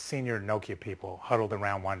bunch of the senior Nokia people huddled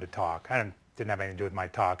around, wanted to talk. I didn't have anything to do with my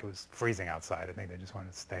talk. It was freezing outside. I think they just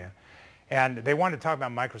wanted to stay in. And they wanted to talk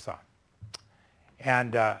about Microsoft.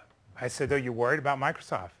 And I said, are you worried about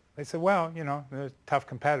Microsoft? They said, well, they're a tough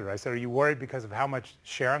competitor. I said, are you worried because of how much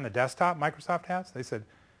share on the desktop Microsoft has? They said,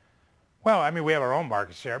 well, I mean, we have our own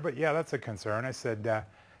market share, but yeah, that's a concern. I said,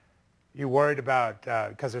 You worried about,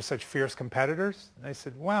 because they're such fierce competitors? And I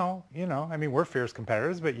said, well, you know, I mean, we're fierce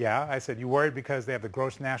competitors, but yeah. I said, you worried because they have the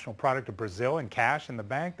gross national product of Brazil and cash in the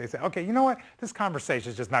bank? They said, okay, you know what? This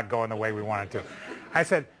conversation is just not going the way we want it to. I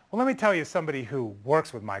said, well, let me tell you, somebody who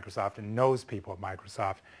works with Microsoft and knows people at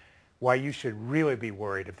Microsoft, why you should really be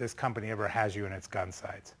worried if this company ever has you in its gun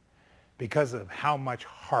sights. Because of how much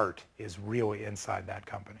heart is really inside that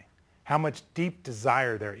company. How much deep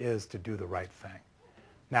desire there is to do the right thing.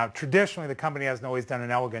 Now, traditionally, the company hasn't always done an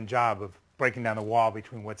elegant job of breaking down the wall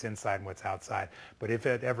between what's inside and what's outside. But if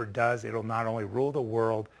it ever does, it'll not only rule the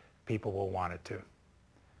world, people will want it to.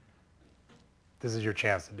 This is your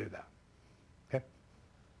chance to do that. Okay?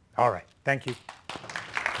 All right. Thank you.